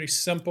it are pretty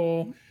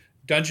simple.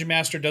 Dungeon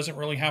Master doesn't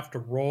really have to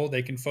roll.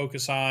 They can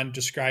focus on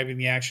describing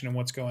the action and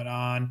what's going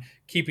on,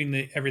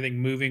 keeping everything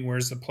moving,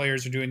 whereas the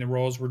players are doing the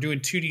rolls. We're doing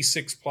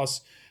 2d6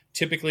 plus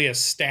typically a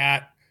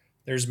stat.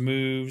 There's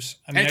moves.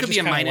 I mean, and it could be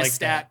a minus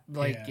stat,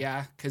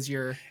 because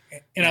you're...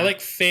 And I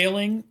like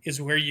failing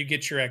is where you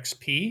get your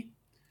XP.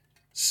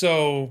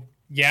 So,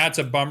 it's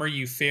a bummer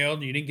you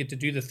failed. You didn't get to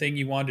do the thing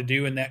you wanted to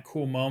do in that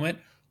cool moment.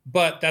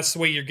 But that's the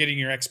way you're getting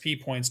your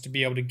XP points to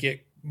be able to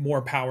get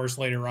more powers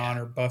later on,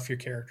 or buff your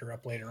character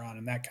up later on,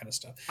 and that kind of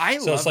stuff.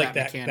 So it's like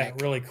that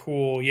that really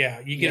cool. Yeah,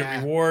 you get a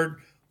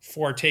reward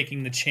for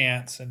taking the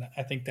chance, and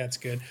I think that's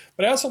good.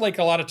 But I also like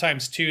a lot of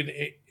times too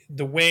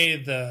the way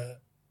the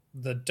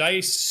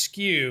dice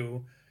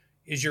skew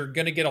is you're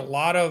going to get a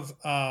lot of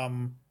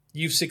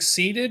you've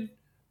succeeded,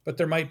 but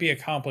there might be a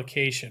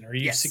complication, or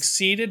you've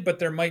succeeded, but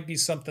there might be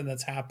something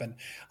that's happened.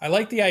 I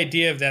like the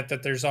idea of that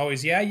there's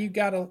always, you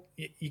got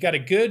a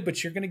good,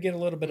 but you're going to get a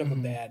little bit of a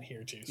bad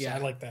here too. So I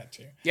like that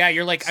too. Yeah.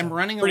 You're like, I'm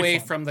running away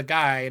from the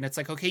guy, and it's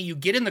like, okay, you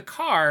get in the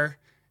car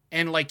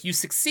and like you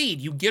succeed,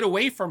 you get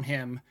away from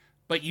him,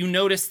 but you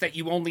notice that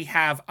you only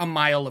have a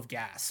mile of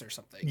gas or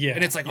something. Yeah.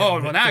 And it's like, now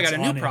I got a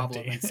new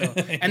problem. And so,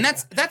 and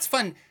that's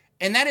fun.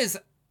 And that is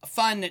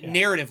fun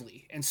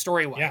narratively and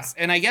story-wise. Yeah.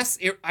 And I guess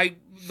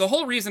the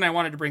whole reason I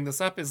wanted to bring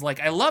this up is like,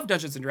 I love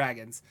Dungeons and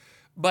Dragons,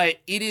 but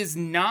it is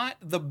not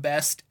the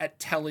best at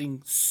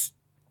telling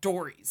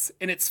stories.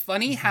 And it's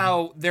funny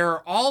how there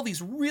are all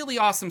these really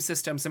awesome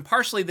systems. And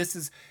partially this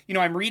is,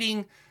 I'm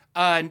reading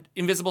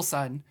Invisible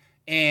Sun,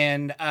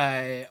 and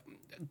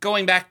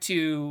going back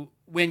to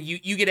when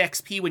you get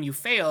XP when you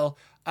fail,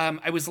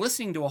 I was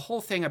listening to a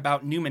whole thing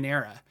about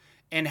Numenera,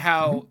 and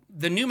how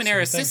the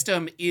Numenera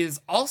system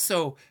is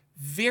also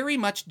very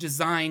much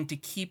designed to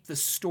keep the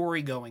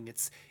story going.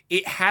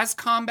 It has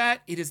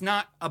combat. It is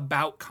not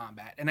about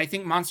combat. And I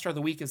think Monster of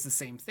the Week is the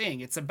same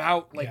thing. It's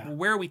about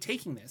where are we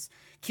taking this?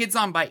 Kids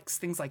on bikes,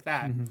 things like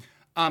that.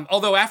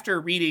 Although after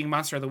reading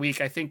Monster of the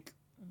Week, I think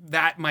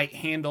that might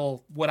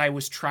handle what I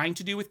was trying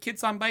to do with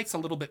Kids on Bikes a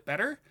little bit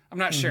better. I'm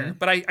not sure,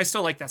 but I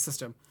still like that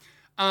system.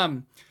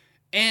 And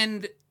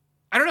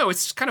I don't know,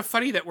 it's kind of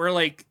funny that we're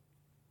like,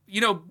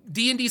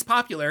 D&D's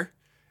popular.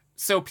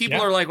 So people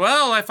are like,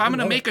 well, if I'm going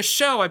to make a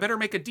show, I better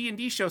make a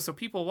D&D show so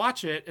people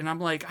watch it. And I'm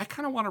like, I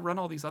kind of want to run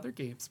all these other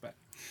games. But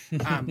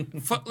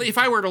if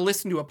I were to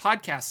listen to a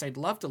podcast, I'd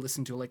love to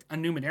listen to like a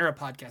Numenera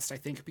podcast, I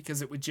think,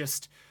 because it would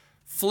just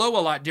flow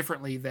a lot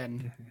differently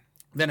than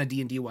a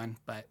D&D one.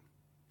 But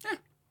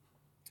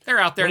they're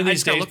out there. One of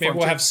these days, maybe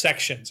we'll have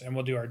sections, and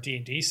we'll do our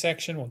D&D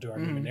section. We'll do our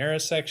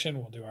Numenera section.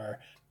 We'll do our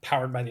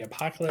Powered by the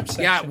Apocalypse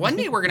section. Yeah, one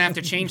day we're going to have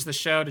to change the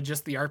show to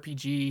just the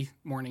RPG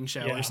morning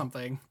show or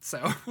something.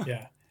 So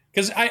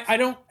because I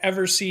don't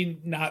ever see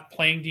not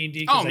playing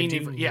D&D. Oh, me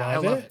neither. Yeah, I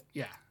love it.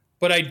 Yeah.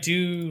 But I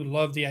do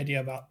love the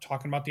idea about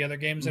talking about the other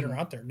games that are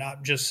out there,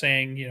 not just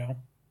saying,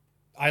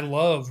 I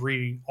love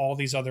reading all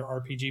these other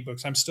RPG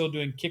books. I'm still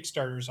doing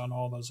Kickstarters on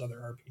all those other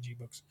RPG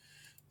books.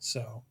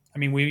 So, I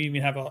mean, we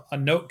even have a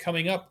note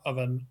coming up of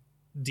a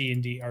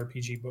D&D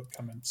RPG book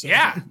coming. So.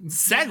 Yeah,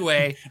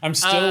 segue. I'm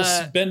still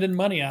spending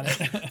money on it.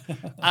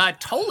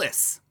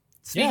 Ptolus.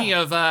 Speaking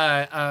of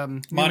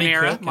Monty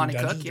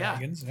Cook, yeah.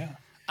 Dragons,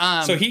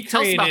 yeah. So he created.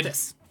 Tell us about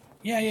this.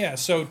 Yeah.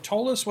 So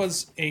Ptolus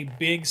was a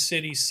big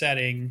city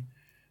setting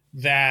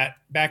that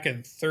back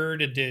in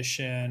 3rd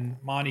edition,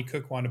 Monty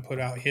Cook wanted to put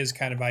out his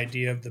kind of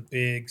idea of the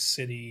big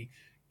city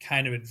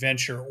kind of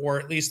adventure, or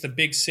at least the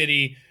big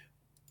city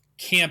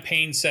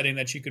campaign setting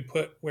that you could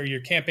put where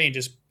your campaign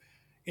just,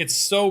 it's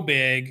so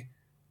big,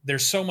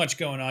 there's so much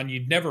going on,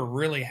 you'd never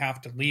really have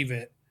to leave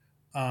it.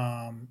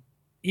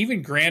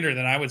 Even grander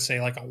than I would say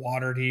like a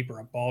Waterdeep or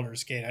a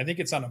Baldur's Gate. I think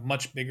it's on a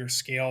much bigger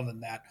scale than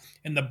that.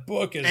 And the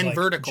book is like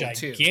vertical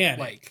gigantic. Too.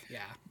 Like,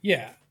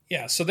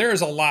 yeah. So there is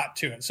a lot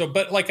to it. So,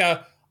 but like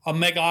a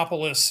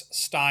Megalopolis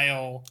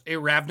style a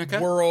Ravnica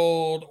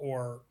world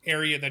or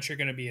area that you're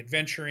going to be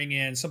adventuring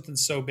in, something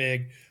so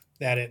big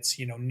that it's,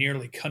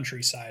 nearly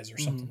country size or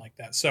something like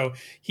that. So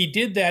he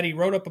did that. He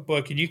wrote up a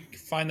book, and you can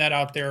find that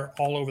out there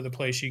all over the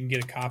place. You can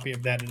get a copy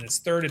of that in its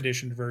 3rd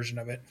edition version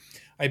of it.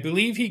 I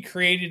believe he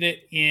created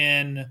it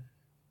in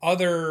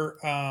other,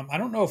 I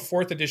don't know if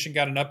 4th edition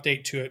got an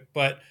update to it,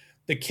 but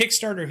the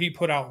Kickstarter he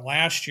put out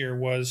last year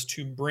was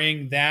to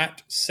bring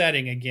that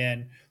setting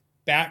again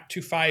back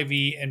to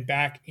 5e and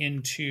back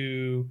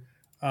into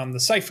the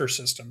Cypher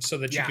system so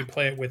that you could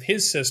play it with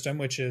his system,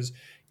 which is,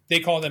 they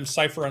call them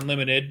Cypher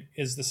Unlimited,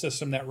 is the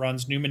system that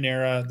runs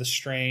Numenera, The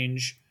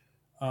Strange,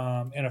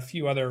 and a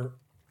few other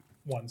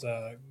ones,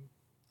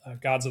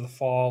 Gods of the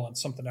Fall and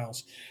something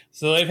else.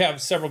 So they have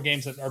several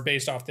games that are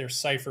based off their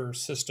Cypher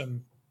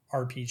system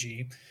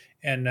RPG.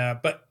 And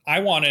but I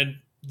wanted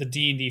the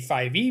D&D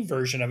 5e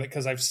version of it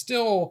because I've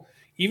still,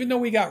 even though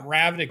we got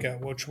Ravnica,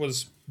 which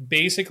was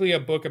basically a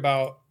book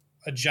about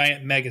a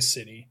giant mega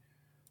city,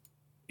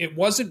 it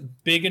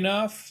wasn't big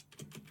enough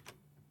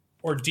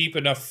or deep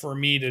enough for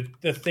me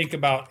to think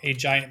about a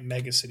giant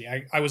mega city.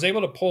 I was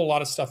able to pull a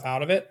lot of stuff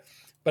out of it,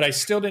 but I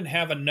still didn't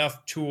have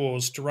enough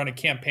tools to run a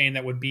campaign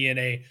that would be in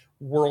a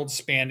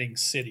world-spanning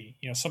city,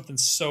 something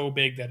so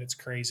big that it's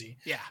crazy.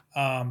 Yeah.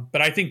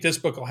 But I think this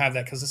book will have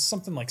that because it's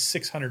something like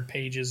 600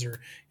 pages, or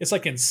it's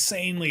like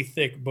insanely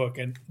thick book,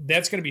 and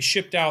that's going to be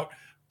shipped out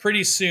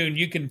pretty soon.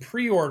 You can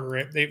pre-order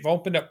it. They've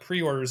opened up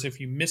pre-orders if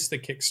you miss the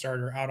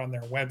Kickstarter out on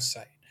their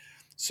website.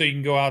 So you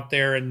can go out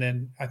there, and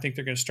then I think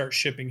they're going to start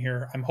shipping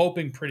here. I'm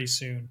hoping pretty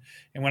soon.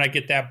 And when I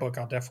get that book,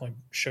 I'll definitely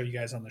show you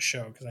guys on the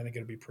show because I think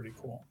it'll be pretty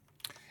cool.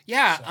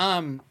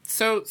 Yeah.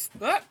 So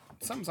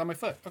something's on my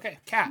foot. Okay,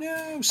 cat.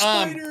 No,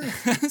 spider.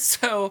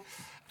 So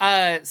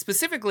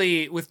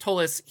specifically with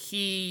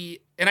Ptolus,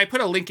 and I put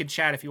a link in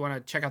chat if you want to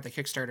check out the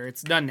Kickstarter.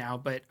 It's done now,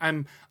 but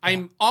I'm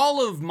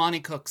all of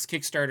Monty Cook's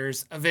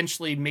Kickstarters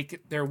eventually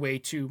make their way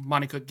to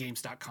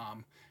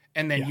montycookgames.com,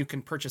 and then you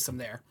can purchase them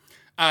there.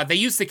 They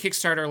use the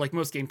Kickstarter like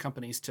most game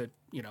companies to,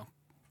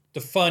 to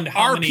fund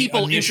how many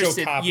people initial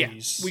interested.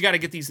 copies. Yeah, we got to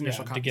get these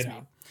initial copies to get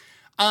made.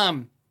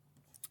 out.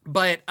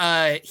 But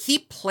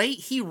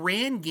he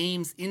ran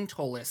games in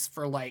Ptolus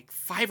for like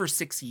 5 or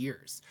 6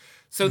 years.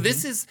 So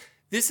this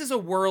is a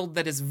world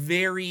that is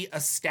very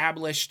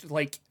established.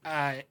 Like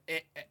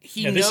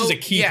this is a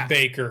Keith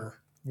Baker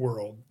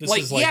world. This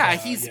is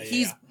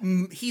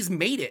he's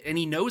made it and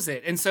he knows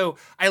it. And so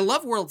I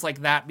love worlds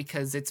like that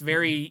because it's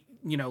very,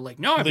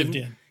 I've lived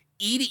in.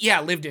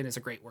 Lived in is a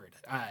great word.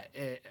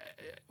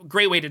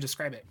 Great way to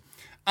describe it.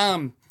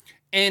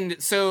 And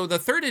so the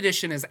 3rd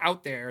edition is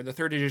out there, the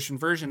 3rd edition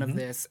version of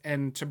this,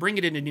 and to bring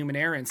it into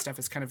Numenera and stuff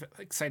is kind of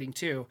exciting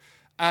too.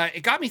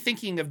 It got me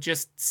thinking of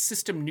just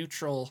system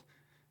neutral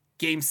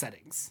game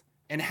settings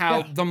and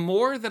how the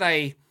more that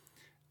I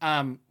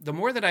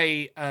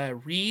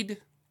read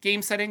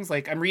game settings,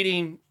 like I'm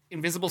reading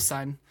Invisible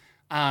Sun,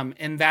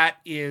 and that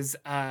is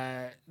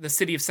the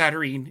city of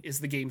Satyrine is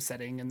the game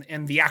setting,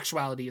 and the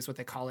actuality is what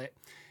they call it.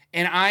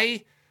 And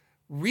I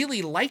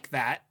really like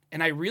that,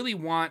 and I really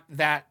want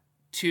that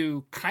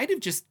to kind of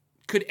just,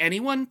 could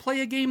anyone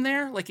play a game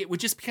there? Like it would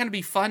just kind of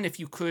be fun if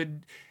you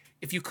could,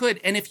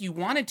 and if you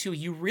wanted to,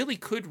 you really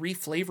could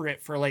reflavor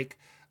it for like,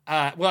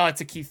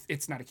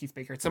 it's not a Keith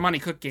Baker, it's a Monty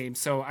Cook game.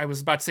 So I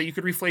was about to say you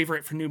could reflavor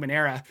it for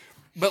Numenera,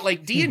 but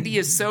like D&D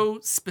is so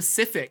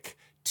specific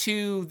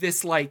to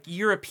this like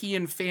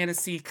European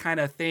fantasy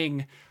kind of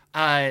thing.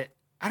 I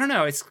don't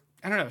know. It's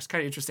kind of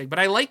interesting, but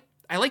I like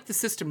the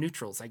system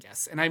neutrals, I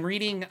guess. And I'm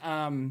reading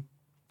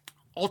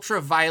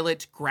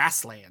Ultraviolet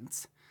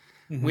Grasslands,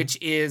 which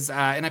is,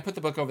 and I put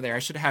the book over there. I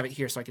should have it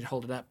here so I could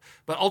hold it up.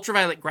 But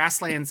Ultraviolet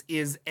Grasslands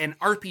is an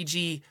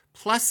RPG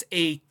plus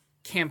a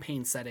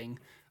campaign setting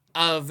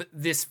of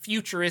this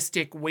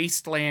futuristic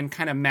wasteland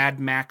kind of Mad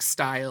Max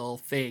style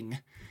thing.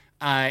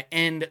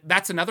 And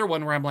that's another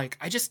one where I'm like,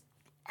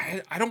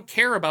 I don't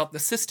care about the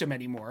system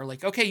anymore.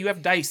 Like, okay, you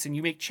have dice and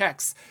you make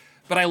checks,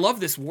 but I love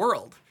this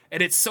world.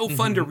 And it's so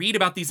fun to read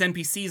about these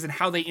NPCs and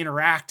how they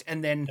interact.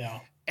 And then,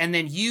 and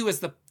then you as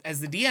the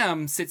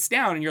DM sits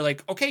down and you're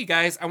like, okay,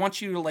 guys, I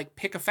want you to like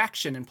pick a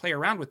faction and play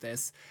around with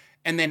this.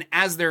 And then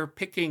as they're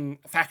picking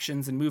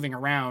factions and moving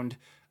around,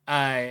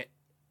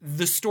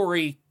 the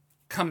story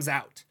comes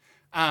out.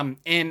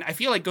 And I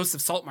feel like Ghosts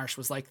of Saltmarsh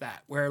was like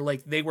that, where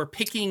like they were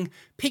picking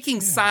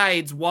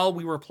sides while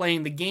we were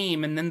playing the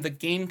game, and then the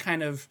game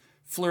kind of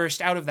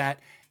flourished out of that.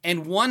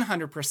 And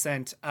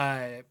 100%,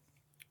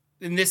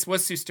 and this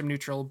was system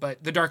neutral,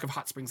 but The Dark of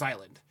Hot Springs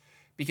Island,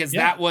 because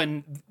that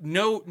one,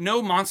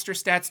 no monster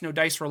stats, no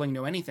dice rolling,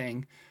 no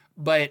anything,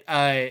 but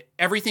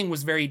everything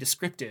was very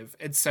descriptive.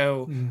 And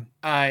so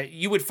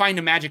you would find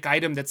a magic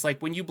item that's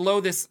like, when you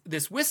blow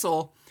this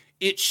whistle,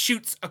 it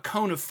shoots a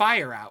cone of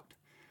fire out.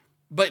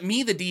 But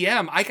me, the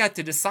DM, I got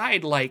to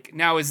decide, like,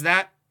 now is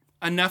that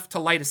enough to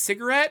light a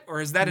cigarette, or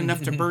is that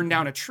enough to burn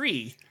down a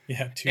tree?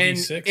 Yeah,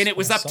 2d6. And it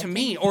was up to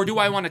me, or do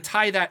I want to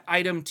tie that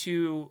item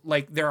to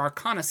like their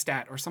Arcana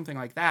stat or something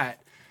like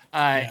that?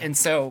 And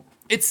so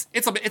it's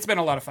been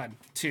a lot of fun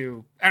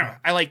to, I don't know.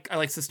 I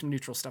like system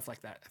neutral stuff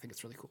like that. I think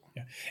it's really cool.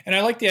 Yeah, and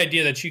I like the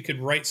idea that you could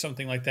write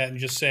something like that and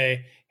just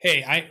say,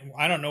 hey,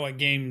 I don't know what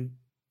game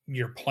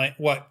you're playing,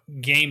 what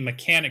game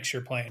mechanics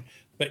you're playing,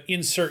 but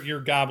insert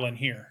your goblin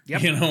here,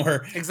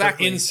 or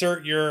exactly, or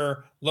insert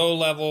your low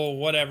level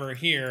whatever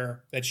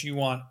here that you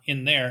want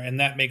in there, and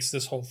that makes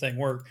this whole thing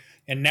work.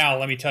 And now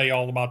let me tell you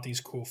all about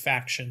these cool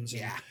factions.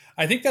 Yeah, and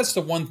I think that's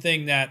the one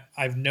thing that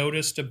I've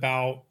noticed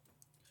about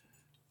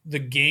the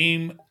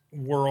game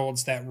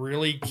worlds that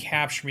really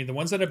capture me. The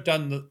ones that have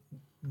done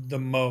the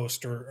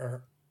most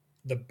or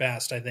the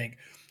best, I think,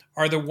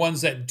 are the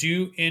ones that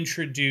do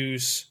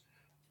introduce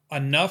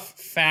enough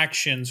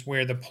factions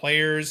where the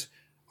players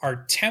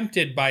are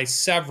tempted by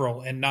several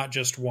and not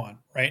just one,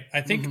 right?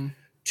 I think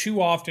too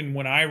often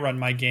when I run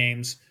my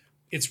games,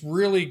 it's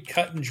really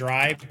cut and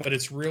dry, but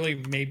it's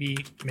really maybe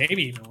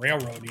even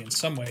railroady in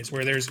some ways,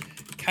 where there's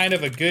kind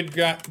of the good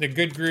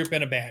group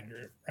and a bad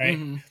group, right?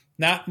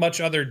 Not much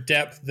other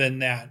depth than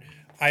that.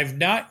 I've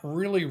not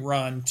really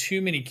run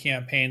too many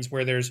campaigns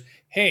where there's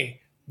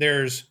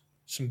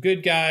some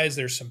good guys,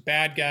 there's some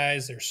bad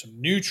guys, there's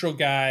some neutral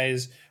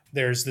guys,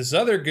 there's this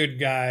other good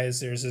guys,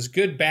 there's this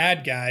good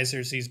bad guys,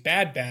 there's these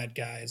bad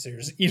guys,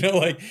 there's,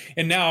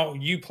 and now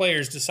you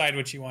players decide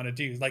what you want to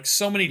do. Like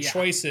so many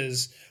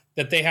choices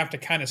that they have to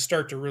kind of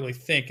start to really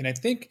think. And I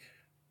think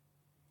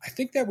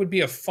that would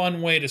be a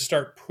fun way to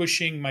start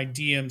pushing my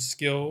DM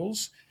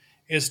skills,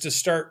 is to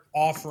start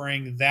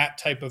offering that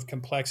type of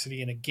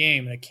complexity in a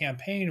game, in a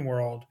campaign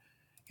world,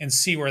 and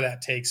see where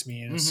that takes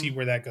me and see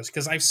where that goes.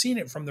 Because I've seen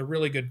it from the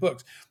really good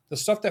books. The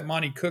stuff that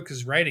Monty Cook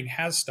is writing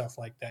has stuff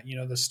like that.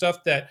 The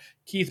stuff that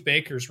Keith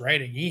Baker's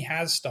writing, he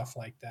has stuff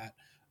like that.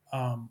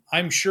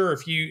 I'm sure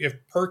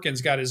if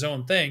Perkins got his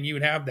own thing, you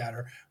would have that.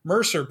 Or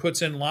Mercer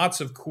puts in lots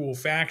of cool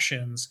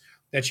factions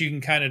that you can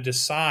kind of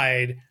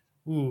decide,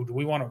 do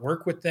we want to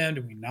work with them?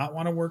 Do we not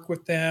want to work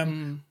with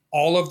them?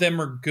 All of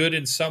them are good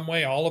in some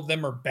way. All of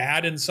them are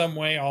bad in some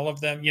way. All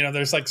of them,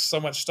 there's like so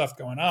much stuff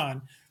going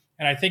on.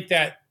 And I think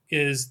that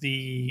is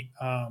the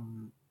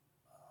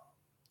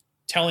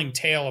telling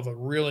tale of a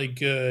really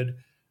good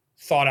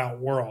thought out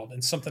world,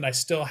 and something I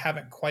still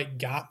haven't quite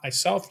got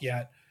myself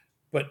yet.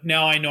 But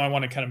now I know I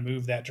want to kind of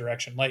move that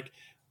direction. Like,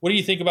 what do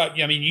you think about,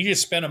 you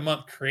just spent a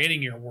month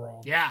creating your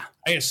world. Yeah.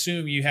 I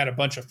assume you had a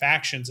bunch of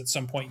factions at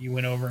some point you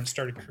went over and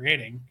started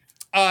creating.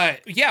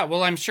 Yeah,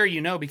 well, I'm sure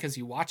because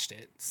you watched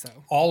it. So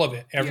all of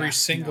it, every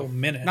single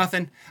minute.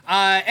 Nothing.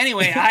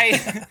 Anyway,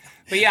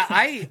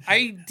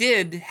 I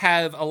did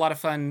have a lot of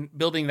fun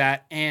building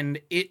that, and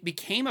it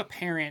became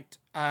apparent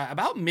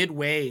about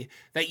midway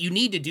that you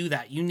need to do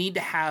that. You need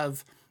to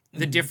have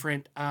the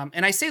different,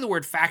 and I say the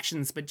word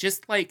factions, but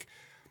just like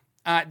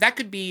that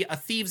could be a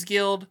thieves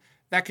guild,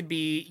 that could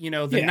be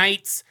the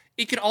knights.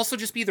 It could also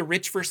just be the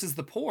rich versus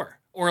the poor,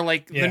 or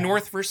like the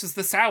North versus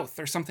the South,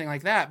 or something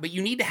like that. But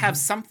you need to have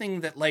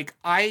something that, like,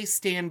 I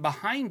stand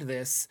behind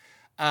this,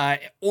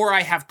 or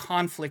I have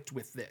conflict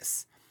with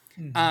this.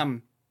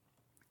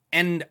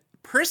 And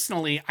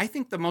personally, I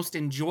think the most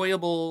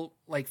enjoyable,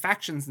 like,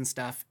 factions and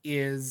stuff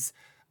is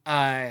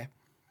the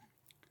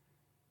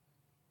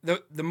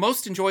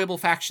most enjoyable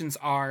factions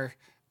are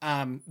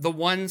the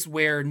ones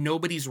where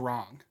nobody's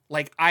wrong.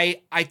 Like,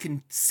 I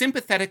can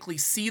sympathetically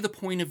see the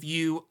point of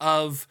view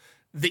of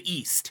the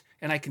East,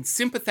 and I can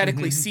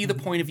sympathetically see the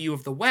point of view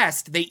of the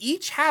West. They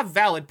each have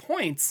valid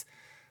points,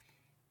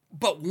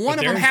 but one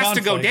of them has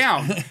to go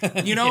down,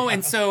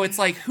 And so it's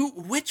like,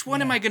 which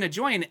one am I going to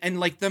join? And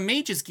like the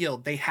Mages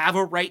Guild, they have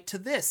a right to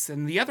this,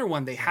 and the other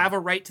one, they have a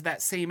right to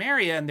that same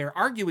area, and they're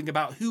arguing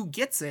about who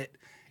gets it.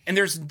 And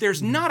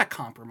there's not a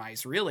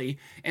compromise, really.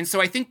 And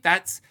so I think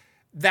that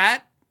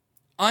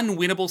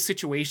unwinnable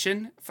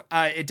situation,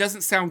 it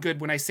doesn't sound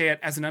good when I say it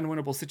as an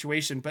unwinnable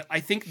situation, but I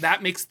think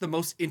that makes the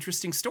most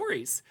interesting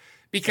stories,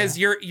 because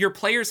your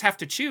players have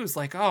to choose,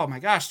 like, oh my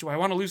gosh, do I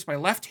want to lose my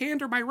left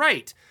hand or my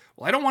right?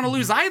 Well, I don't want to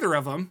lose either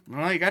of them.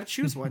 Well, you got to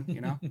choose one,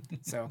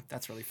 So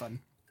that's really fun.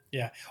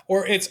 Yeah.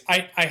 Or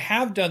I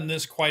have done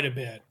this quite a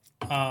bit,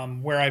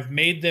 where I've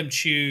made them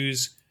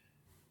choose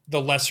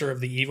the lesser of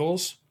the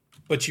evils,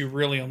 but you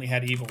really only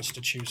had evils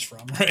to choose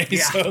from, right?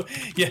 Yeah. So,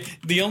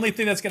 the only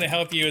thing that's going to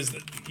help you is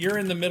that you're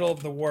in the middle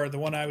of the war. The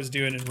one I was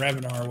doing in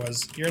Revenar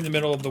was, you're in the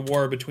middle of the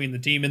war between the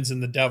demons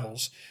and the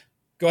devils.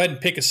 go ahead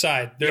and pick a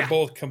side. They're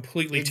both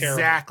completely terrible.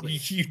 Exactly.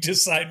 You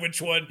decide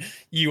which one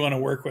you want to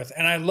work with.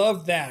 And I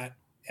love that.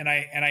 And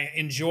I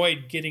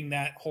enjoyed getting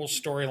that whole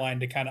storyline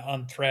to kind of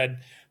unthread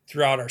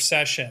throughout our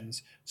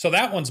sessions. So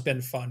that one's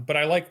been fun. But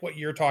I like what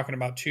you're talking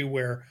about too,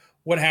 where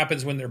what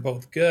happens when they're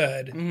both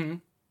good? Mm-hmm.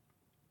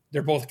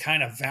 They're both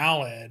kind of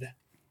valid.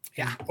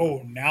 Yeah.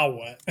 Oh, now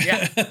what?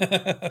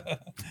 Yeah.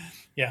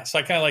 Yeah. So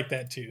I kind of like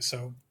that too.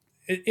 So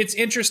it's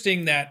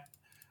interesting that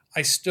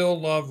I still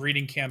love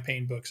reading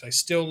campaign books. I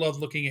still love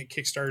looking at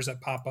Kickstarters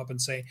that pop up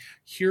and say,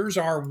 here's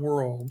our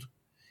world.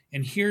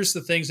 And here's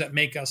the things that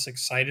make us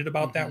excited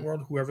about that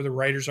world, whoever the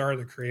writers are,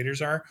 the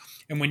creators are.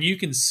 And when you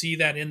can see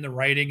that in the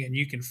writing and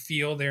you can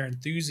feel their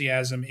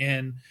enthusiasm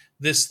in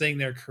this thing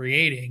they're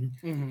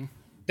creating,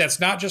 that's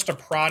not just a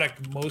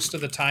product most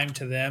of the time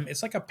to them.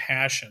 It's like a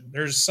passion.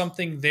 There's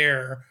something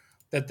there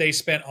that they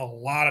spent a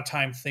lot of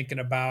time thinking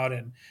about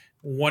and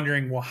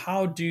wondering, well,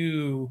 how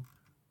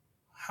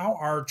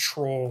are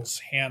trolls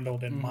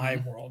handled in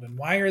my world? And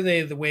why are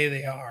they the way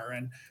they are?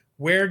 And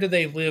where do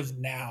they live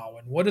now?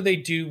 And what do they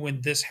do when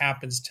this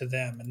happens to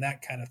them? And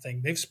that kind of thing.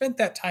 They've spent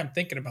that time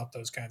thinking about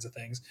those kinds of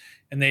things.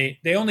 And they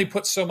only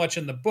put so much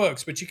in the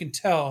books, but you can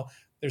tell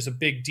there's a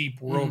big, deep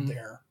world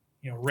there,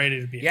 ready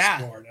to be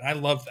explored. And I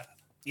love that.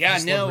 Yeah,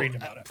 love reading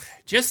about it.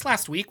 Just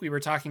last week we were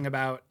talking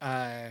about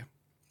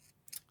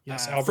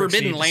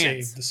Forbidden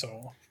Lands. Save the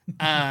soul.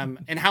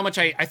 And how much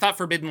I thought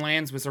Forbidden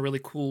Lands was a really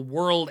cool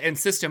world and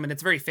system, and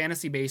it's very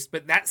fantasy based.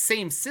 But that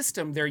same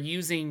system they're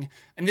using,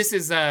 and this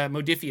is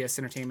Modiphius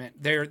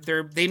Entertainment.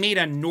 They made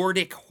a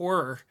Nordic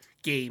horror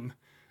game,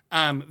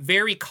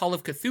 very Call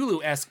of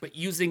Cthulhu-esque, but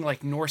using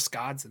like Norse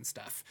gods and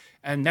stuff.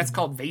 And that's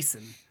called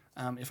Vaesen,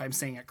 if I'm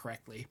saying it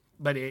correctly.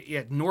 But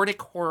Nordic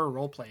horror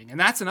role playing, and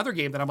that's another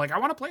game that I'm like, I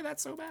want to play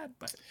that so bad.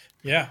 But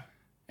yeah.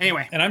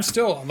 Anyway. And I'm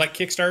still, like,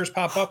 Kickstarters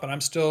pop up, and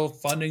I'm still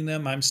funding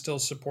them. I'm still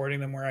supporting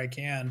them where I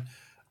can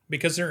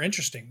because they're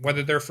interesting,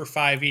 whether they're for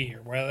 5e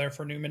or whether they're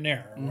for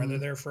Numenera or whether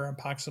they're for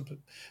Apocalypse.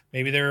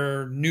 Maybe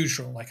they're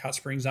neutral, like Hot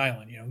Springs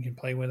Island. You can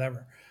play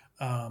whatever.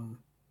 I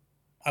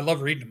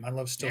love reading them. I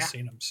love still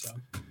seeing them. So,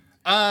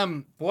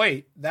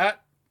 boy,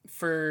 that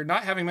for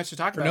not having much to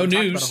talk about, no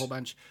news, about a whole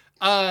bunch.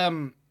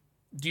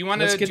 Do you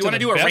want to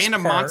do a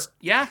random monster?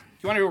 Yeah.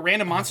 Do you want to do a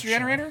random monster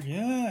generator?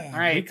 Yeah. All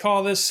right. We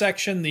call this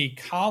section the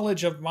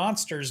College of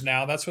Monsters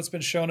now. That's what's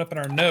been showing up in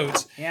our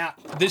notes. Yeah.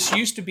 This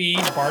used to be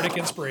Bardic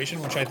Inspiration,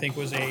 which I think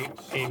was a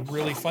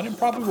really fun and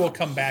probably will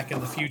come back in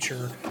the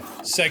future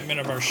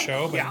segment of our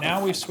show. But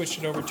now we've switched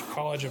it over to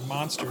College of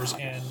Monsters,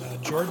 and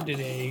Jordan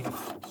did a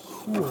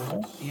cool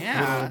little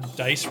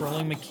dice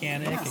rolling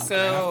mechanic and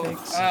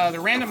graphics. The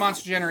random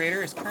monster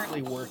generator is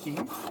currently working,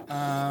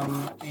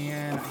 and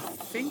I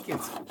think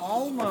it's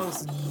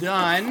almost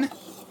done.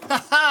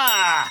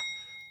 Ha!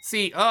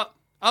 See, I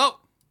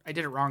did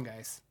it wrong,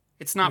 guys.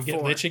 It's not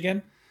 4. Lich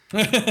again?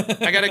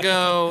 I gotta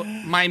go.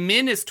 My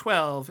min is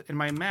 12 and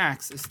my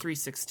max is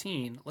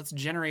 316. Let's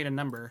generate a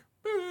number.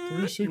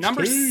 316.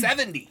 Number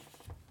 70.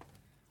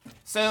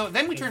 So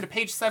then we turn to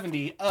page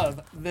 70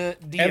 of the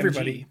DMG.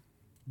 Everybody,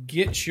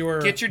 get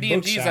your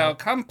DMGs out.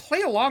 Come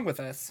play along with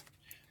us.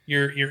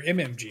 Your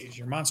MMGs,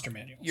 your monster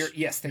manuals. Thank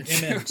you.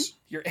 MMs.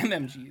 Your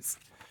MMGs.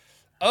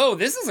 Oh,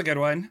 this is a good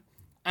one.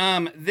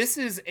 This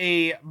is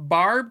a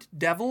barbed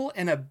devil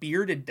and a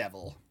bearded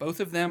devil.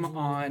 Both of them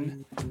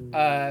on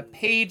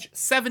page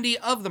 70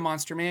 of the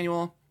monster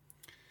manual.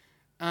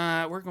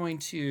 We're going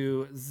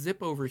to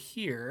zip over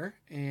here,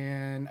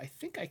 and I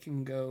think I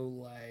can go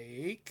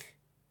like...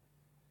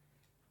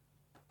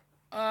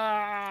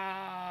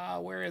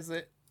 where is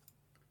it?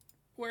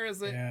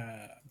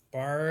 Yeah,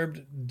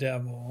 barbed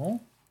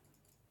devil.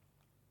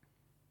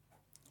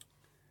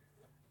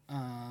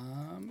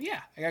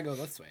 I gotta go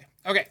this way.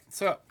 Okay,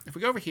 so if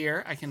we go over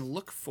here, I can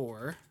look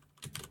for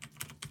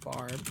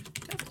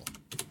barbed devil.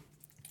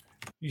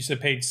 You said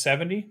page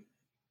 70?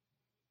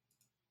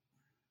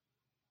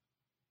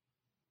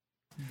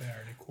 Very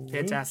cool.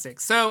 Fantastic.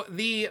 So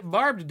the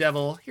barbed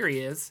devil, here he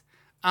is.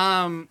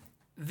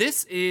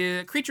 This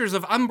is creatures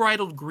of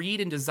unbridled greed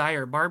and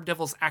desire. Barbed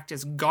devils act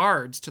as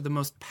guards to the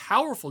most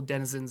powerful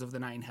denizens of the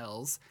Nine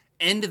Hells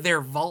and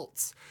their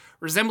vaults.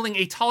 Resembling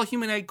a tall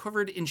humanoid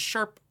covered in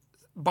sharp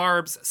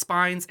barbs,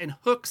 spines, and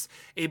hooks,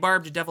 a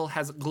barbed devil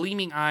has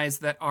gleaming eyes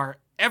that are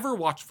ever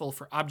watchful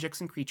for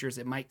objects and creatures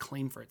it might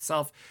claim for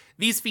itself.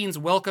 These fiends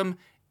welcome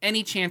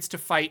any chance to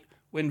fight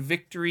when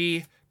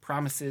victory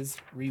promises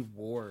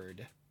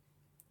reward.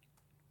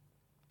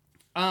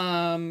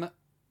 Barbed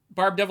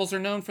devils are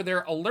known for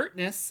their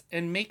alertness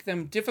and make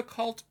them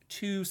difficult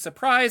to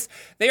surprise.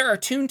 They are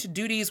attuned to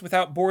duties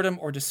without boredom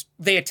or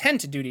they attend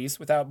to duties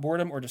without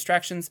boredom or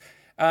distractions.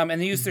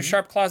 And they use their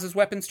sharp claws as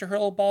weapons to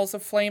hurl balls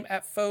of flame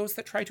at foes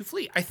that try to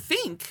flee. I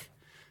think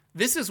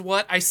this is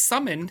what I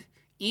summoned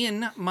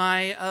in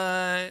my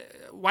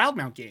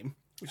Wildmount game,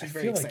 which is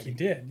very exciting. I feel like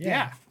you did,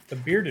 yeah. The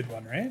bearded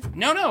one, right?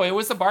 No, it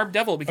was the barbed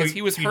devil because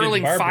he was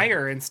hurling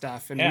fire and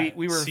stuff, and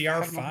we were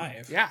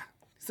CR5. Yeah,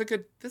 that's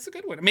a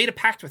good one. I made a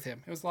pact with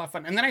him. It was a lot of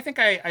fun, and then I think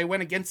I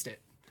went against it.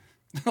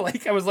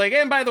 I was like,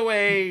 and by the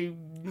way,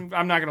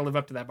 I'm not going to live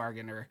up to that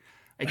bargain, or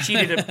I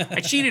cheated him.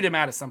 I cheated him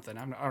out of something.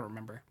 I don't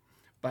remember,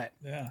 but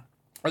yeah,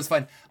 it was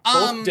fun.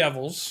 Both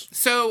devils.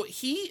 So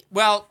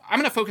I'm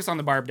going to focus on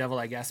the Barb Devil,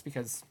 I guess,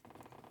 because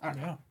I don't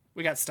know.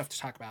 We got stuff to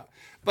talk about.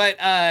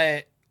 But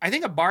I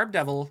think a Barb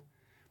Devil,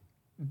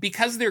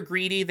 because they're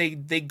greedy,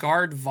 they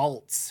guard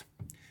vaults.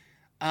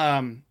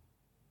 I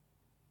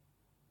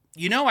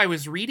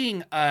was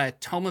reading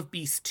Tome of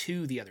Beasts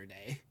 2 the other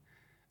day.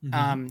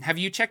 Mm-hmm. Have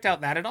you checked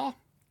out that at all?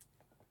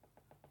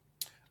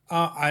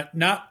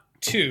 Not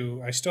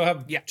 2. I still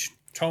have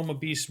Tome of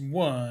Beast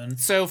 1.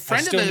 So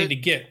I still need to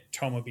get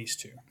Tome of Beast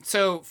 2.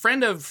 So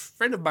friend of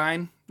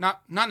mine,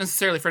 not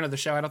necessarily friend of the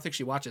show. I don't think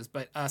she watches,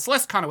 but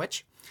Celeste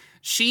Conowitch,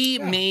 she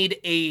made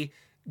a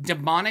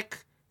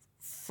demonic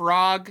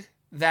frog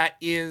that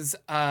is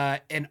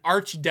an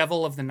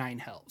archdevil of the Nine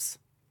Hells.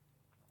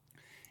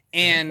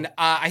 And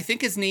I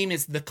think his name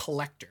is the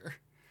Collector.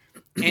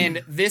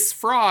 And this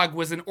frog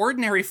was an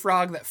ordinary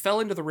frog that fell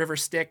into the river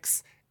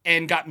Styx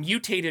and got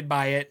mutated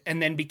by it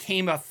and then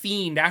became a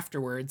fiend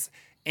afterwards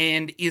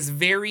and is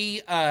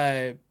very,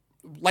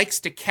 likes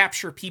to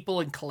capture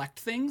people and collect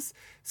things.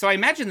 So I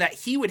imagine that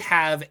he would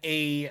have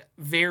a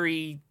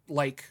very,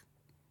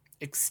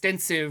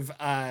 extensive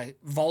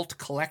vault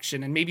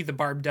collection, and maybe the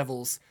Barb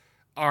Devils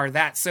are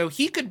that. So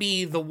he could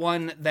be the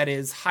one that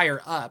is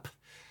higher up.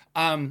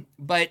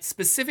 But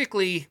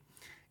specifically,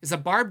 is a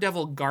Barb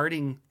Devil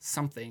guarding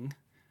something?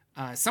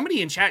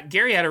 Somebody in chat,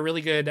 Gary had a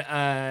really good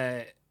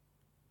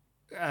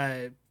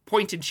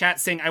point in chat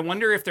saying, I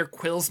wonder if their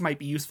quills might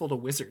be useful to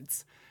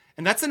wizards.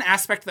 And that's an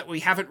aspect that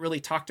we haven't really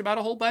talked about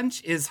a whole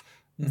bunch, is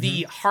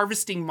the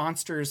harvesting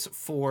monsters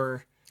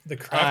for the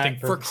crafting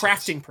purposes. For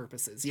crafting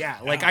purposes. Yeah.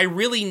 I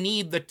really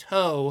need the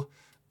toe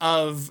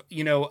of,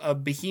 a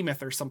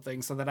behemoth or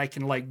something so that I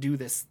can do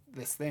this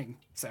thing.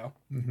 So.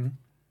 Mm-hmm.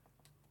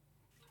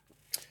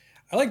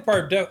 I like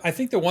Barb Devil. I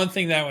think the one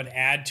thing that I would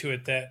add to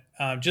it that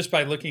just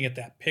by looking at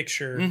that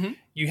picture,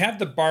 you have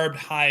the barbed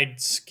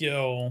hide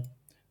skill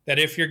that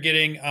if you're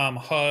getting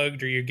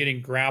hugged or you're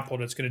getting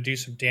grappled, it's going to do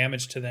some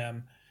damage to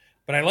them.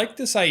 But I like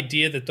this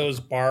idea that those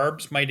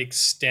barbs might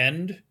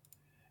extend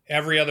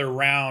every other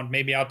round,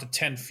 maybe out to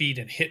 10 feet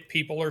and hit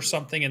people or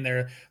something. And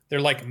they're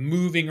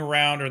moving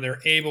around, or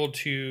they're able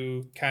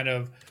to kind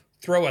of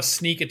throw a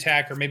sneak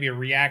attack or maybe a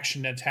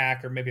reaction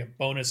attack or maybe a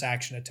bonus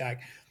action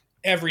attack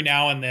every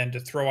now and then to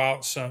throw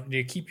out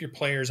to keep your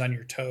players on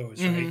your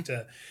toes, right?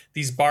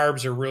 These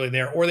barbs are really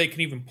there, or they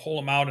can even pull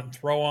them out and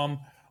throw them.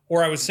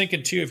 Or I was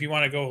thinking too, if you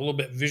want to go a little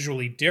bit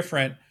visually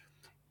different,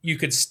 you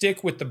could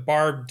stick with the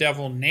Barb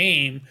Devil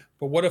name,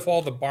 but what if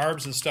all the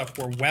barbs and stuff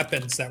were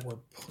weapons that were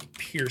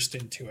pierced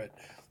into it?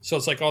 So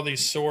it's like all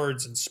these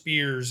swords and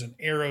spears and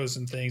arrows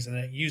and things, and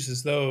it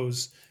uses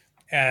those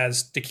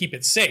as to keep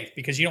it safe,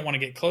 because you don't want to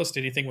get close to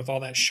anything with all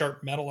that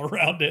sharp metal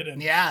around it.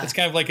 And it's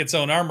kind of like its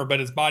own armor,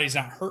 but its body's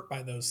not hurt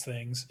by those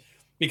things.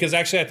 Because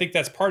actually, I think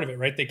that's part of it,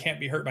 right? They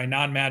can't be hurt by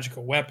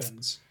non-magical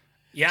weapons.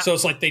 Yeah. So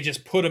it's like they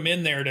just put them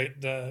in there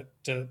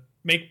to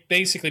make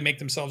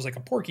themselves like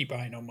a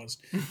porcupine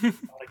almost.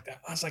 Like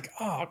that. I was like,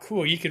 oh,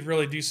 cool. You could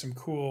really do some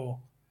cool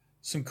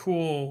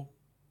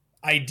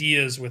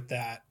ideas with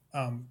that.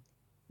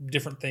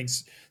 Different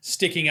things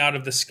sticking out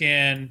of the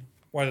skin,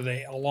 whether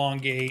they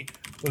elongate,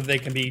 whether they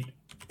can be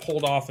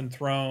pulled off and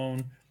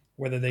thrown,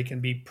 whether they can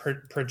be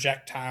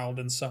projectiled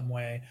in some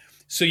way.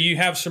 So you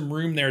have some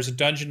room there as a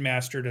dungeon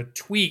master to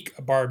tweak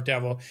a Barb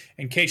Devil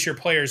in case your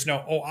players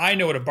know, oh, I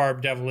know what a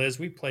Barb Devil is.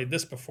 We played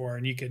this before,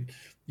 and you could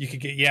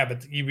get,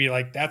 but you'd be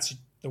like, that's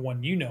the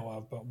one you know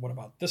of, but what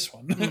about this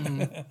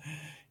one?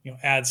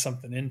 Add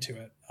something into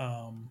it.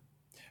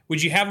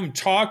 Would you have him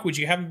talk? Would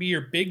you have him be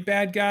your big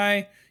bad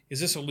guy? Is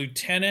this a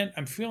lieutenant?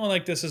 I'm feeling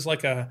like this is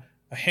like a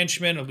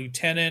henchman, a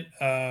lieutenant,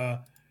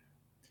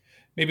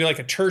 maybe like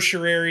a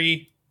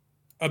tertiary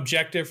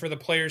objective for the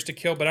players to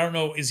kill. But I don't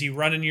know. Is he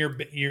running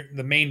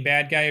the main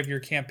bad guy of your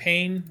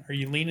campaign? Are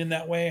you leaning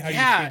that way? How are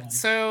you feeling?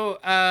 So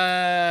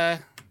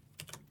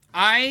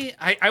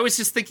I was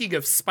just thinking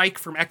of Spike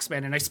from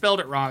X-Men, and I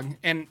spelled it wrong.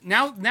 And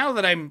now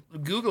that I'm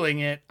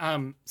Googling it,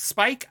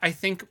 Spike, I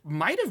think,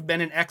 might have been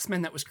an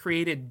X-Men that was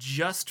created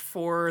just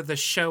for the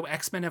show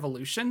X-Men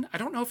Evolution. I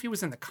don't know if he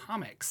was in the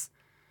comics.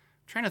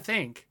 I'm trying to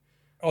think.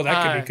 Oh,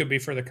 that could be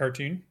for the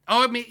cartoon.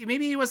 Oh,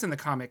 maybe he was in the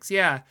comics,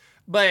 yeah.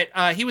 But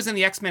he was in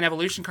the X-Men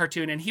Evolution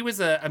cartoon, and he was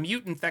a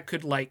mutant that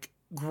could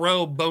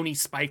grow bony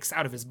spikes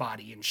out of his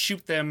body and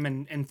shoot them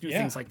and do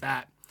things like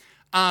that.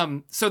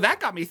 So that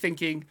got me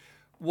thinking,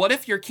 what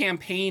if your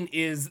campaign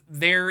is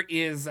there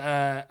is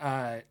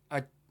a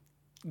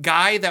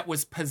guy that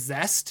was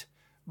possessed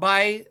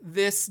by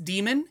this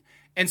demon,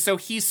 and so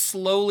he's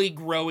slowly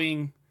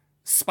growing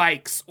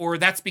spikes, or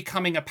that's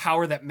becoming a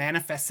power that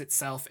manifests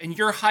itself, and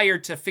you're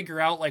hired to figure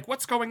out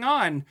what's going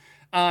on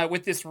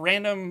with this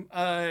random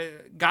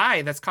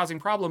guy that's causing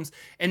problems,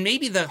 and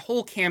maybe the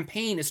whole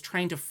campaign is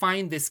trying to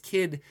find this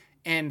kid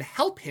and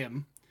help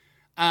him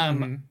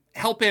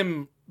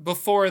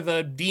before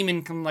the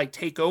demon can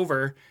take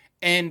over.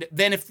 And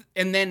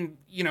then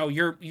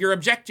your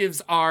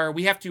objectives are,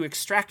 we have to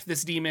extract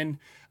this demon,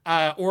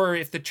 or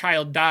if the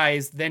child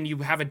dies, then you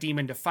have a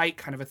demon to fight,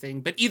 kind of a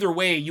thing. But either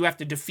way, you have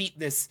to defeat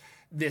this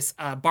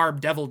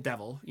Barb Devil,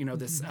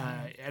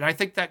 and I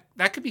think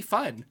that could be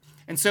fun.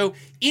 And so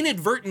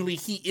inadvertently,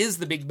 he is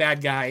the big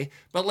bad guy.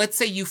 But let's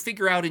say you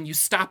figure out and you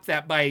stop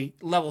that by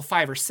level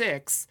 5 or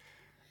 6,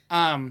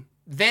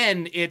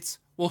 then it's,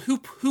 well,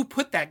 who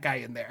put that guy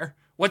in there?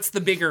 What's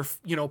the bigger,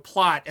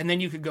 plot? And then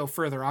you could go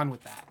further on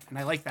with that. And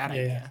I like that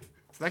idea.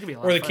 So that could be a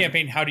lot of fun. Or the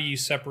campaign, how do you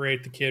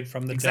separate the kid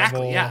from the exactly,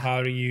 devil? Yeah.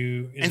 How do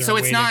you... And so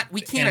it's not,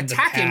 we can't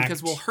attack him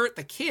because we'll hurt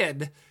the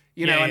kid.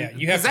 You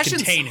have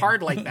possession's to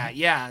hard like that,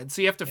 And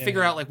so you have to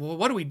figure out, like, well,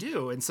 what do we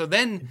do? And so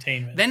then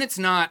it's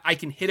not, I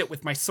can hit it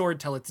with my sword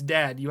till it's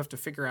dead. You have to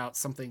figure out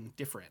something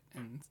different,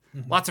 and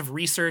lots of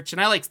research.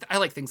 And I like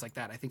things like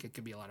that. I think it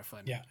could be a lot of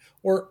fun. Yeah.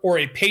 Or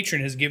a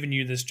patron has given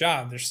you this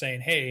job. They're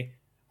saying, hey,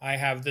 I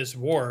have this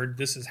ward.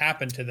 This has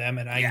happened to them,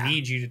 and I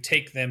need you to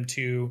take them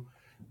to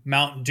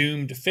Mount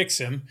Doom to fix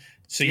him.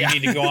 So you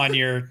need to go on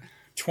your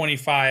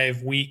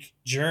 25-week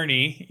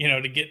journey,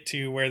 to get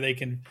to where they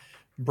can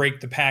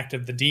break the pact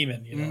of the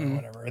demon, or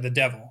whatever, or the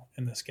devil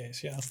in this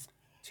case. Yeah.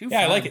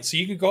 I like it. So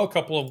you could go a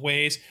couple of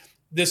ways.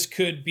 This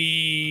could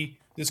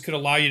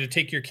allow you to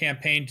take your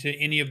campaign to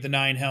any of the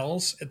 9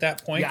 hells at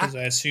that point, because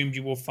I assumed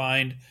you will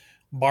find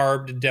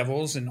barbed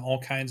devils in all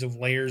kinds of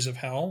layers of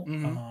hell.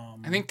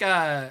 I think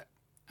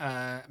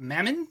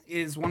Mammon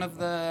is one of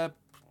the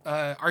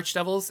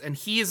archdevils, and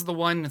he is the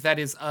one that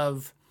is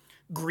of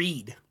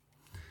greed.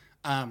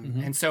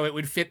 And so it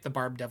would fit the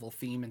barbed devil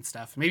theme and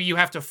stuff. Maybe you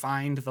have to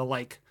find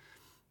the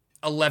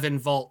 11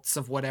 vaults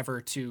of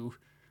whatever to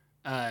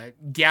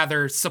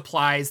gather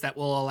supplies that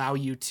will allow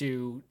you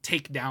to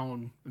take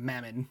down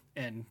Mammon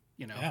and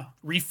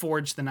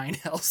reforge the 9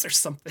 hells or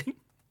something.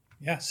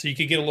 Yeah, so you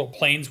could get a little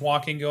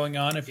planeswalking going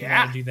on if you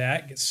want to do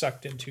that. Get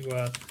sucked into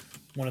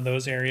one of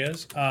those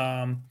areas.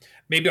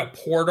 Maybe a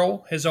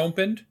portal has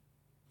opened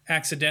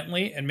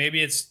accidentally, and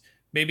maybe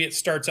it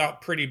starts out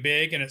pretty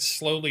big and it's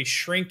slowly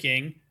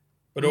shrinking.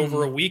 But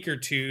over a week or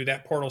two,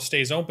 that portal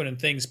stays open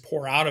and things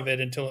pour out of it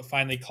until it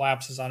finally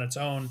collapses on its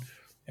own.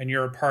 And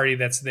you're a party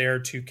that's there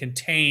to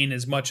contain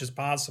as much as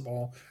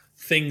possible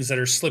things that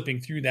are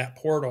slipping through that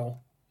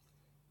portal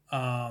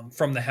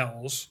from the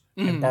hells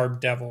and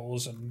barbed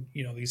devils. And,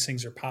 these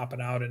things are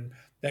popping out. And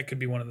that could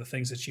be one of the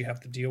things that you have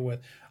to deal with.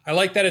 I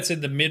like that it's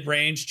in the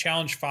mid-range.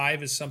 Challenge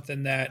 5 is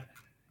something that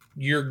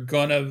you're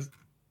going to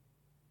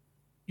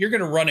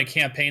run a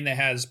campaign that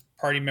has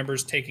party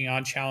members taking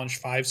on challenge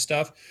 5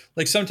 stuff.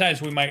 Like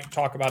sometimes we might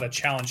talk about a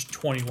challenge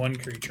 21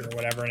 creature or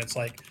whatever, and it's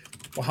like,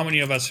 well, how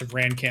many of us have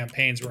ran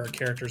campaigns where our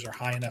characters are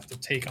high enough to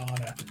take on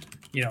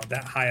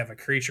that high of a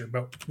creature?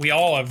 But we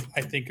all have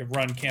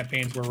run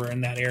campaigns where we're in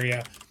that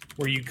area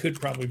where you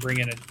could probably bring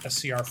in a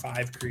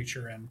CR5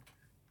 creature, and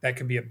that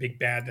could be a big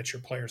bad that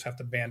your players have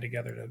to band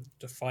together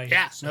to fight.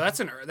 Yeah, so. No,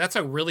 that's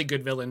a really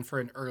good villain for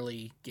an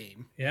early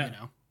game. Yeah.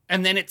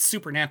 And then it's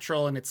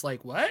supernatural, and it's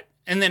like, what?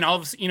 And then all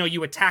of a sudden,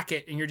 you attack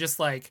it, and you're just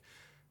like,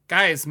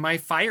 guys, my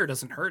fire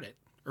doesn't hurt it,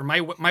 or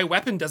my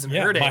weapon doesn't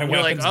hurt it. My and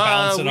you're weapon's like,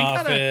 bouncing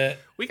off it.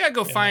 We gotta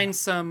go find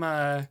some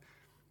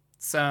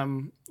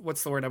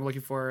what's the word I'm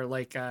looking for?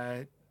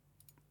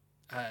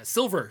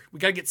 Silver. We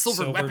gotta get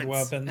silver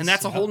weapons, and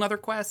that's a whole nother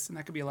quest, and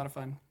that could be a lot of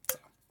fun. So.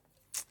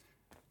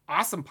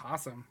 Awesome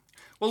possum.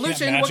 Well,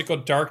 Lucian, magical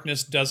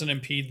darkness doesn't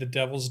impede the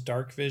devil's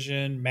dark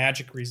vision.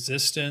 Magic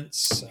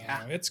resistance.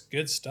 It's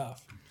good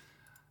stuff.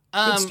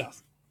 Good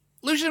stuff.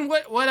 Lucian,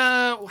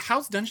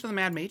 how's Dungeon of the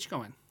Mad Mage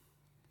going?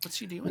 What's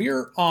she doing?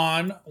 We're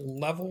on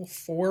level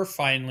 4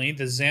 finally.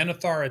 The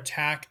Xanathar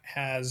attack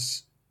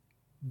has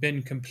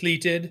been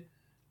completed.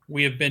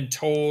 We have been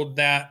told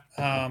that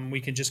we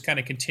can just kind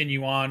of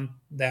continue on.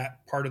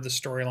 That part of the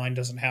storyline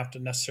doesn't have to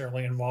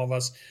necessarily involve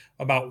us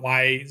about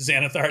why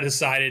Xanathar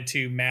decided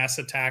to mass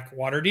attack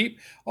Waterdeep,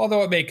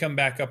 although it may come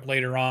back up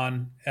later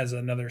on as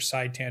another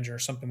side tangent or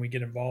something we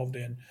get involved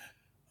in.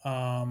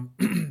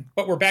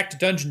 But we're back to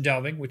dungeon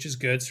delving, which is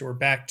good. So we're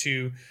back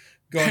to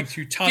going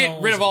through tunnels,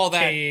 get rid of all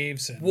that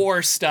caves and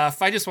war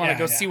stuff. I just want to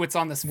go see what's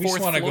on this fourth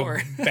floor. We just want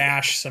to go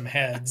bash some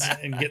heads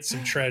and get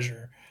some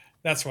treasure.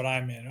 That's what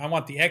I'm in. I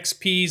want the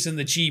XPs and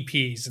the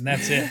GPs, and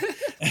that's it.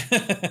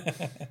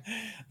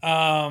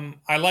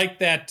 I like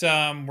that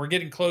we're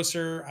getting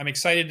closer. I'm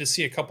excited to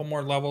see a couple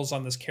more levels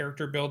on this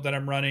character build that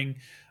I'm running.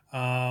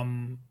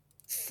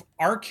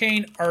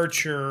 Arcane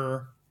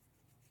Archer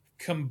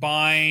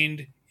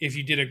combined, if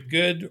you did a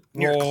good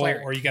roll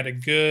or you got a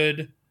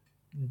good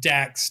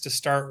dex to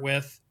start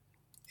with,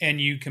 and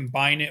you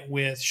combine it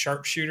with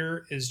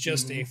Sharpshooter, is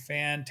just a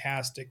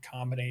fantastic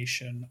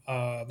combination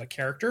of a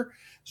character.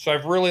 So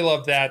I've really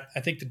loved that. I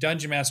think the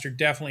Dungeon Master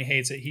definitely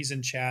hates it. He's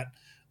in chat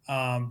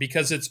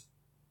because it's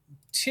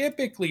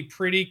typically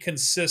pretty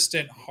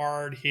consistent,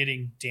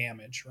 hard-hitting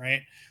damage,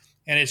 right?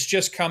 And it's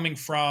just coming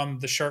from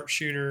the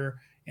Sharpshooter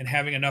and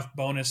having enough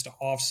bonus to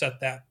offset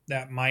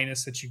that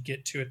minus that you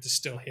get to it to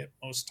still hit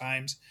most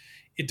times.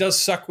 It does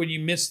suck when you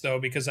miss, though,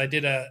 because I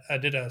did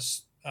a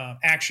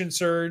action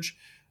surge,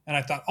 and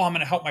I thought, I'm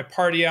going to help my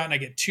party out, and I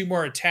get 2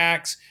 more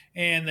attacks,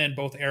 and then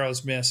both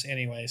arrows miss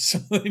anyway. So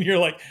then you're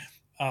like,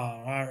 Oh,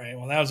 all right.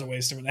 Well, that was a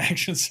waste of an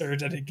action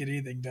surge. I didn't get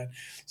anything done.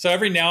 So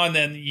every now and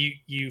then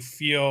you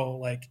feel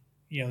like,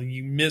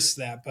 you miss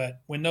that.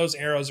 But when those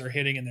arrows are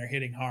hitting and they're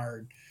hitting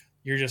hard,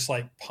 you're just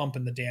like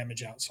pumping the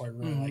damage out. So I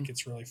really like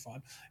it's really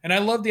fun. And I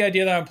love the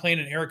idea that I'm playing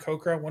an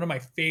Aarakocra, one of my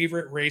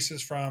favorite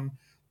races from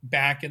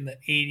back in the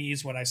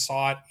 80s when I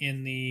saw it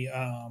in the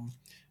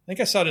I think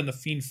I saw it in the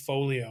Fiend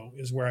Folio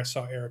is where I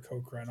saw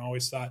Aarakocra, and I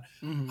always thought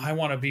I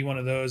want to be one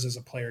of those as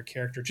a player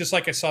character. Just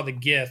like I saw the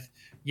Gith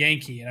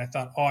Yankee, and I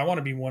thought, I want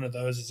to be one of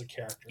those as a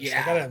character.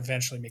 Yeah. So I got to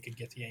eventually make a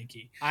Gith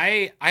Yankee.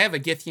 I have a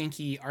Gith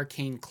Yankee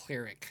Arcane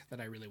Cleric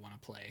that I really want to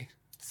play.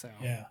 So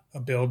yeah, a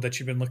build that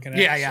you've been looking at.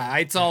 Yeah.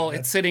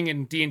 It's sitting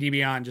in D&D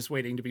Beyond just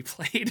waiting to be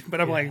played, but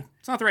I'm like,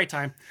 it's not the right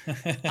time.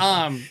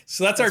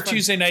 So that's our fun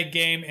Tuesday night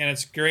game, and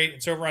it's great.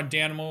 It's over on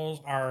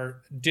Danimals.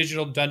 Our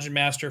digital dungeon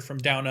master from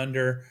Down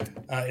Under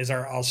is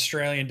our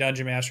Australian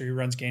dungeon master who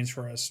runs games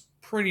for us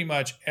pretty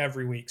much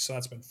every week. So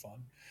that's been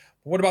fun.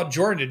 What about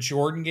Jordan? Did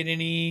Jordan get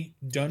any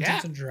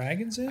Dungeons and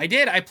Dragons in? I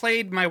did. I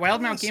played my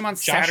Wildmount game on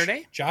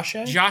Saturday. Josh,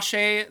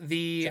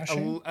 the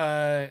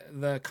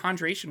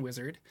Conjuration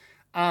Wizard.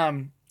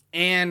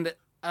 It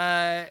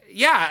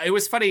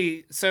was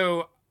funny.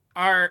 So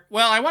I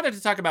wanted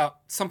to talk about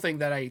something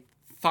that I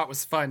thought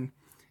was fun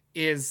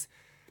is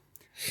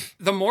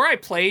the more I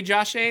play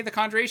Josh the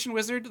Conjuration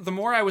Wizard, the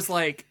more I was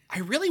like, I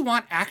really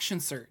want Action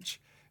Surge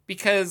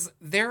because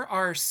there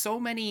are so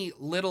many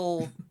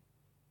little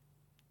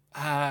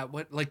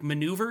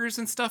maneuvers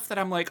and stuff that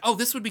I'm like, oh,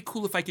 this would be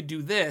cool if I could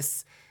do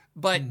this.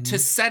 But to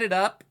set it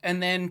up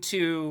and then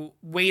to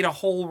wait a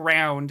whole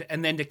round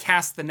and then to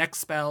cast the next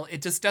spell,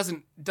 it just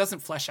doesn't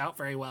flesh out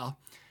very well.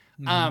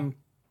 And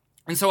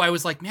so I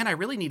was like, man, I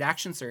really need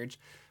Action Surge.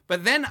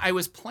 But then I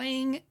was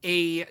playing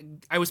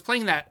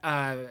that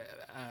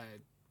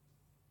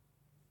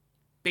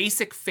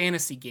basic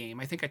fantasy game.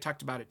 I think I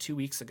talked about it 2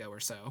 weeks ago or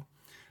so,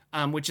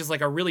 which is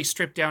like a really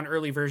stripped down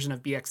early version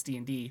of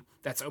BXD&D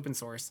that's open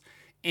source.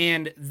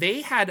 And they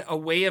had a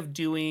way of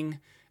doing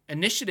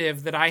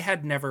initiative that I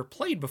had never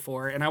played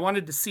before, and I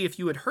wanted to see if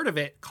you had heard of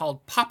it,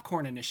 called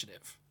Popcorn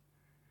Initiative.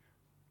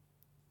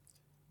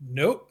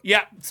 Nope.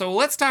 Yeah, so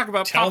let's talk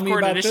about Popcorn Initiative. Tell me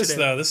about Initiative. This,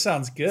 though. This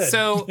sounds good.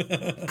 So,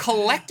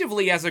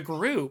 collectively as a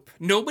group,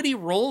 nobody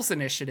rolls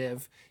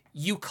initiative.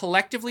 You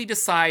collectively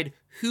decide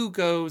who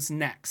goes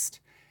next.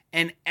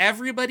 And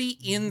everybody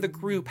in the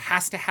group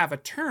has to have a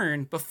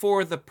turn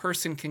before the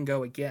person can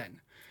go again.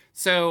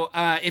 So,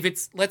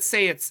 if let's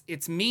say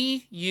it's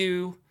me,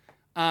 you,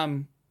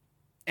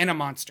 and a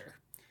monster.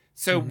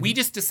 So we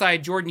just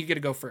decide, Jordan, you get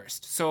to go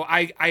first. So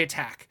I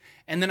attack.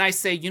 And then I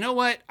say, you know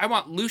what? I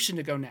want Lucian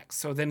to go next.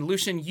 So then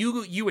Lucian,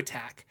 you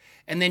attack.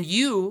 And then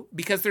you,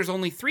 because there's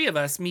only 3 of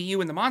us, me, you,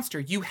 and the monster,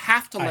 you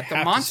have to let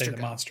the monster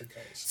go.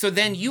 So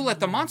then you let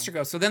the monster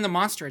go. So then the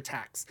monster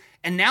attacks.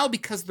 And now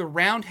because the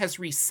round has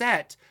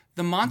reset,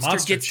 the monster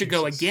gets to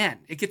go again.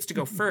 It gets to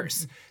go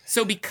first.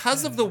 So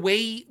because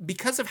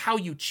of how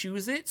you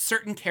choose it,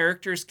 certain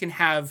characters can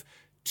have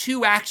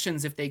 2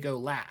 actions if they go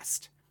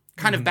last.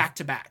 Kind of back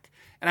to back.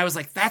 And I was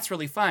like, that's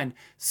really fun.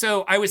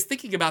 So I was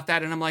thinking about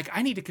that and I'm like,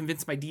 I need to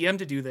convince my DM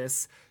to do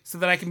this so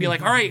that I can be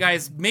like, all right,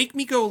 guys, make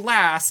me go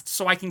last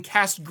so I can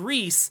cast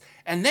Grease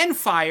and then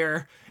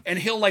fire and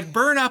he'll like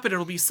burn up and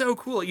it'll be so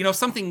cool.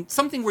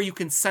 Something where you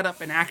can set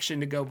up an action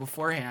to go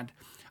beforehand.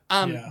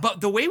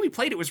 But the way we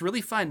played it was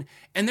really fun.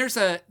 And there's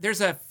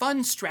a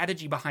fun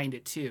strategy behind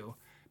it too,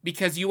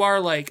 because you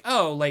are like,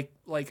 oh,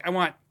 like I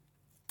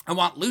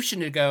want Lucian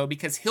to go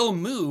because he'll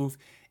move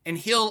and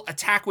he'll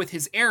attack with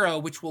his arrow,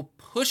 which will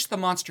push the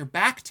monster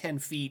back 10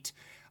 feet,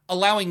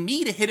 allowing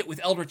me to hit it with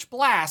Eldritch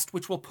Blast,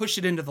 which will push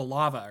it into the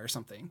lava or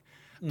something.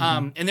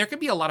 And there could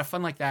be a lot of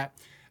fun like that.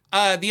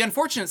 The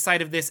unfortunate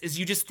side of this is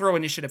you just throw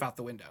initiative out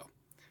the window.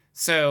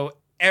 So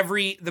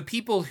the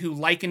people who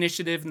like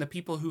initiative and the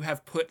people who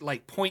have put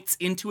like points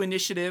into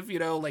initiative,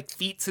 like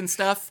feats and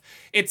stuff,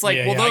 it's like,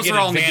 those are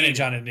all advantage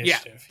on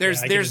initiative.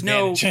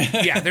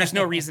 Yeah, there's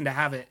no reason to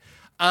have it.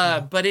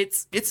 But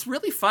it's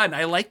really fun.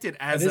 I liked it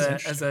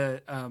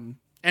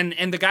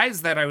and the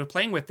guys that I was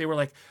playing with, they were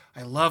like,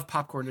 I love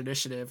Popcorn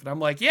Initiative. And I'm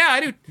like, yeah,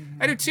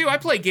 I do too. I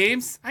play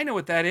games. I know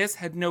what that is.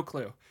 Had no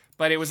clue,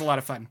 but it was a lot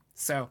of fun.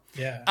 So,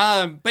 yeah.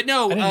 But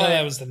no, I didn't know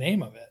that was the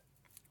name of it.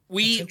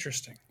 That's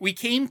interesting. We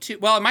came to,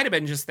 well, it might've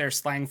been just their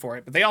slang for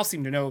it, but they all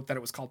seem to know that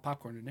it was called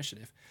Popcorn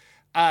Initiative.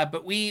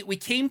 But we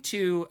came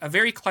to a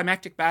very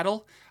climactic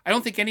battle. I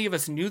don't think any of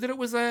us knew that it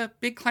was a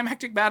big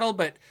climactic battle,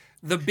 but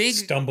the big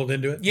stumbled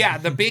into it. Yeah,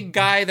 the big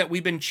guy that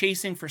we've been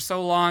chasing for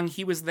so long,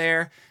 he was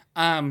there.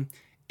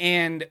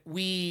 And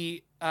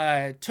we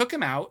took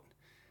him out.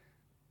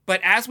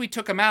 But as we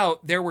took him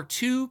out, there were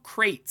 2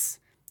 crates.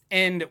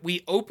 And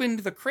we opened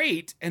the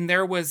crate, and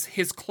there was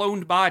his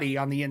cloned body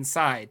on the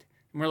inside.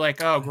 And we're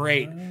like, oh,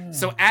 great.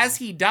 So as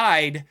he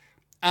died,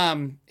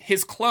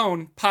 his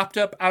clone popped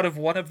up out of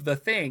one of the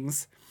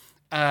things,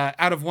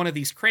 out of one of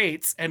these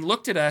crates, and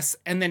looked at us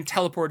and then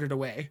teleported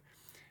away.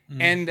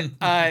 And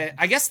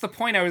I guess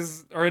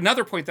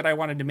another point that I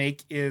wanted to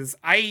make is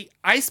I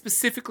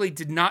specifically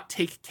did not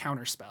take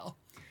Counterspell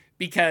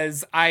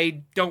because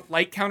I don't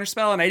like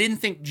Counterspell, and I didn't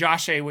think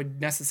Joshe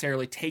would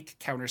necessarily take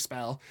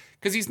Counterspell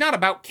because he's not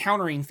about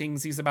countering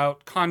things; he's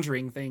about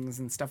conjuring things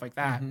and stuff like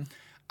that.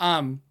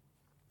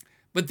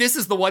 But this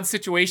is the one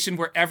situation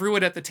where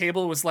everyone at the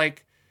table was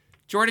like,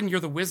 "Jordan, you're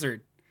the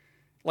wizard.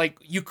 Like,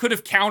 you could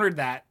have countered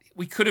that.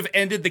 We could have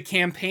ended the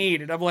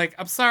campaign." And I'm like,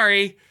 "I'm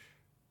sorry."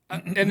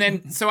 And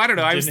then, so I don't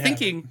know. I was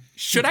thinking,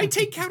 should I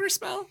take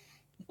Counterspell?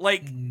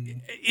 Like,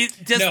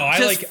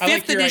 does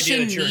fifth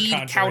edition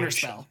need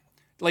Counterspell?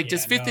 Like,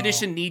 does 5th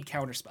edition need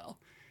Counterspell?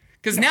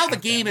 Because now the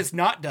game is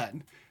not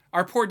done.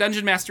 Our poor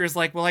dungeon master is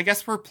like, well, I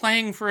guess we're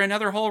playing for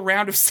another whole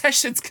round of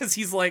sessions, because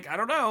he's like, I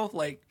don't know.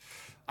 Like,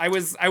 I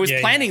was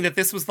planning that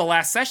this was the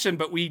last session,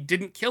 but we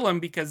didn't kill him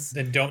because...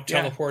 Then don't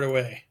teleport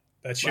away.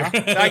 That's your...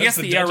 I guess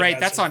right.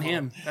 That's on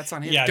him. That's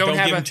on him. Yeah, don't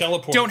give him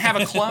teleport. Don't have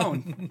a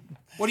clone.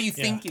 What are you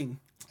thinking?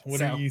 What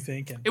are you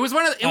thinking? It was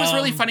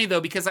really funny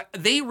though, because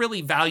they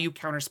really value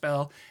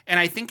Counterspell, and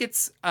I think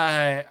it's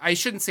I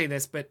shouldn't say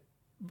this, but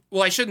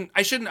I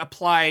shouldn't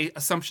apply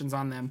assumptions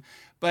on them,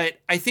 but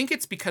I think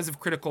it's because of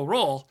Critical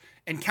Role,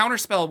 and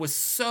Counterspell was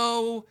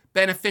so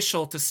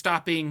beneficial to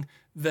stopping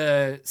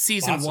the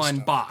season 1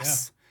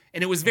 boss,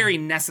 and it was very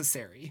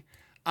necessary.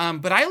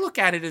 But I look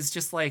at it as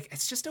just like,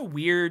 it's just a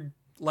weird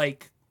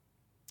like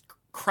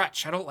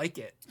crutch. I don't like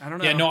it. I don't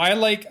know. Yeah, no, I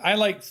like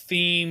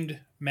themed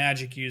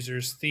magic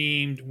users,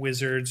 themed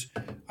wizards.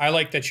 I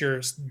like that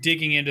you're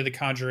digging into the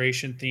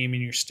conjuration theme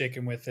and you're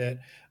sticking with it.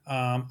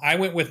 I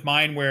went with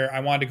mine where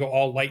I wanted to go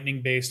all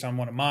lightning based on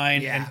one of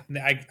mine. Yeah. And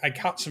I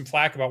caught some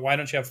flack about, why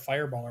don't you have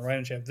fireball or why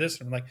don't you have this?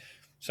 And I'm like,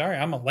 sorry,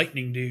 I'm a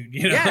lightning dude.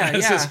 You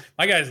know,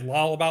 my guy's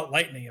all about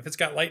lightning. If it's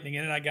got lightning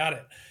in it, I got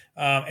it.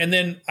 And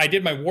then I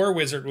did my war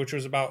wizard, which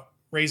was about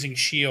raising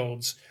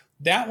shields.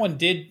 That one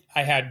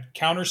I had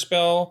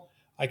Counterspell.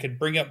 I could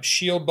bring up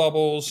shield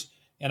bubbles,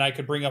 and I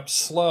could bring up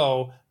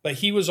slow, but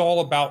he was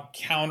all about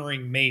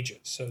countering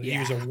mages. So he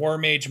was a war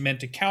mage meant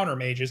to counter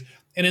mages.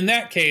 And in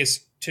that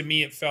case, to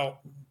me, it felt,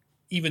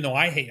 even though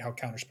I hate how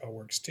Counterspell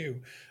works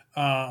too,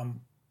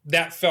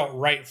 that felt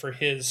right for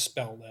his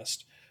spell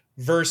list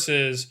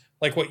versus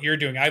like what you're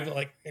doing. I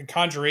like a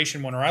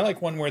conjuration one, or I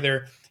like one where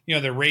they're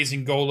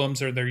raising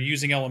golems, or they're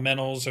using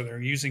elementals, or they're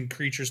using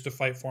creatures to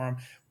fight for them.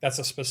 That's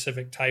a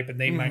specific type, and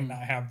they might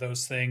not have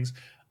those things.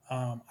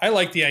 I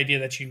like the idea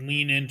that you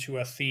lean into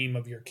a theme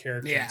of your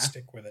character and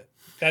stick with it.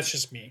 That's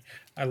just me.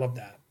 I love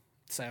that.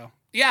 So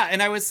yeah,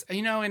 and I was,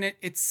 and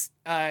it's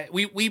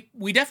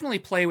we definitely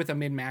play with a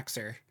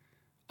min-maxer,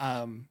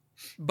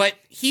 but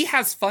he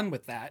has fun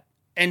with that,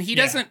 and he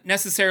doesn't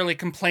necessarily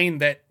complain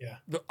that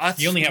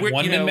you only have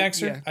one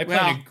min-maxer. Yeah. I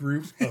played a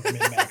group of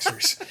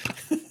min-maxers.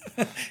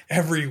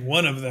 Every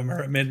one of them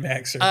are a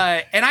min-maxer.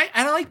 And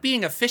I like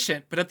being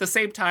efficient, but at the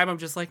same time, I'm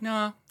just like,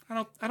 no,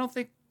 I don't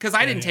think. Because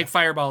I didn't take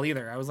Fireball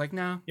either. I was like,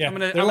 no. Yeah,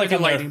 they're like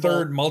on their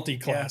third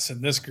multi-class in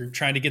this group,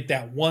 trying to get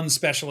that one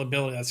special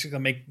ability that's going to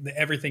make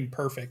everything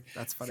perfect.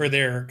 That's funny. For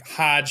their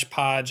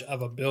hodgepodge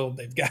of a build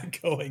they've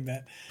got going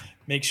that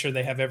makes sure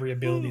they have every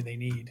ability they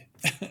need.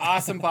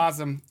 Awesome.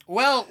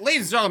 Well,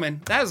 ladies and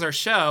gentlemen, that is our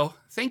show.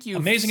 Thank you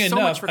so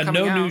much for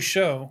coming out. New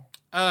show.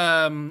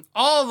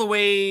 All the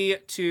way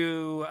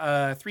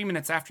to 3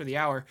 minutes after the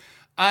hour.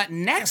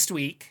 Next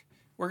week,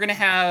 we're going to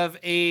have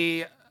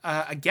a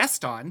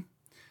guest on.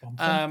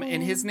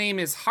 And his name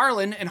is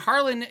Harlan, and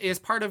Harlan is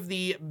part of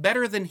the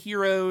Better Than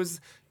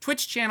Heroes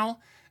Twitch channel.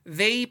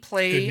 They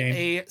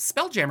play a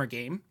Spelljammer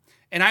game,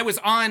 and I was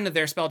on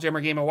their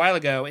Spelljammer game a while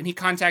ago, and he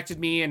contacted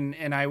me,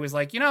 and I was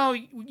like,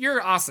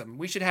 you're awesome.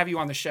 We should have you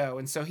on the show.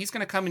 And so he's going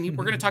to come, and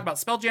we're going to talk about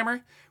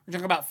Spelljammer. We're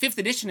talking about 5th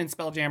edition in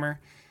Spelljammer,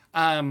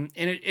 and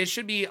it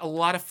should be a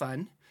lot of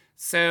fun.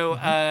 So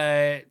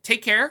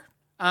take care.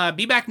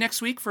 Be back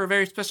next week for a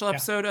very special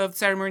episode of the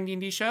Saturday Morning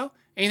D&D Show.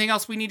 Anything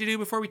else we need to do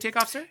before we take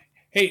off, sir?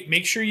 Hey,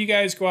 make sure you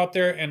guys go out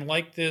there and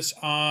like this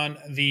on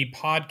the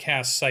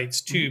podcast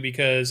sites too,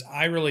 because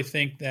I really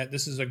think that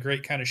this is a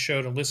great kind of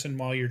show to listen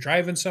while you're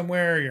driving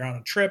somewhere, you're on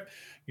a trip,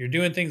 you're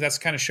doing things. That's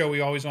the kind of show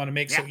we always want to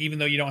make. Yeah. So even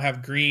though you don't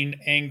have green,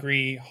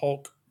 angry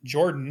Hulk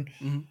Jordan,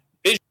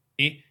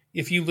 visually,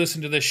 if you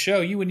listen to this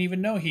show, you wouldn't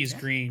even know he's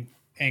green,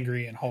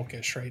 angry, and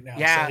Hulkish right now.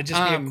 Yeah, so it'd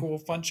just be a cool,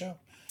 fun show.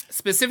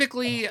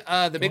 Specifically,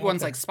 the big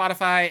ones like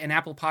Spotify and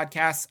Apple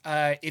Podcasts.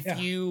 If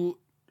you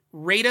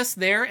rate us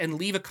there and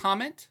leave a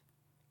comment,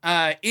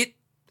 it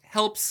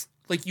helps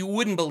like you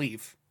wouldn't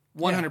believe.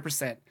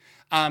 100%.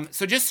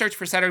 So just search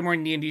for Saturday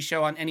Morning D&D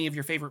Show on any of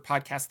your favorite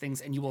podcast things,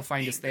 and you will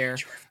find us there.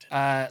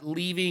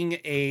 Leaving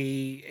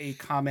a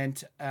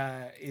comment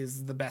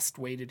is the best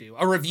way to do.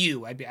 A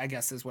review, I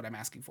guess, is what I'm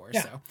asking for.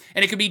 Yeah. So,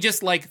 and it could be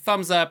just like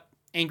thumbs up,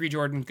 Angry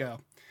Jordan, go.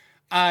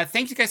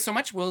 Thank you guys so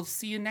much. We'll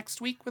see you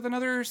next week with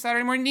another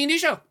Saturday Morning D&D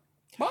Show.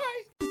 Bye.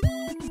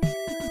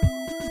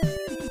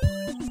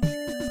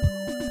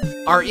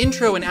 Our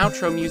intro and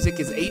outro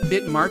music is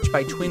 8-Bit March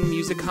by Twin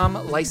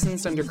Musicom,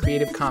 licensed under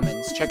Creative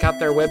Commons. Check out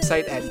their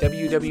website at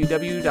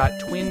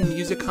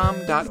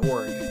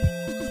www.twinmusicom.org.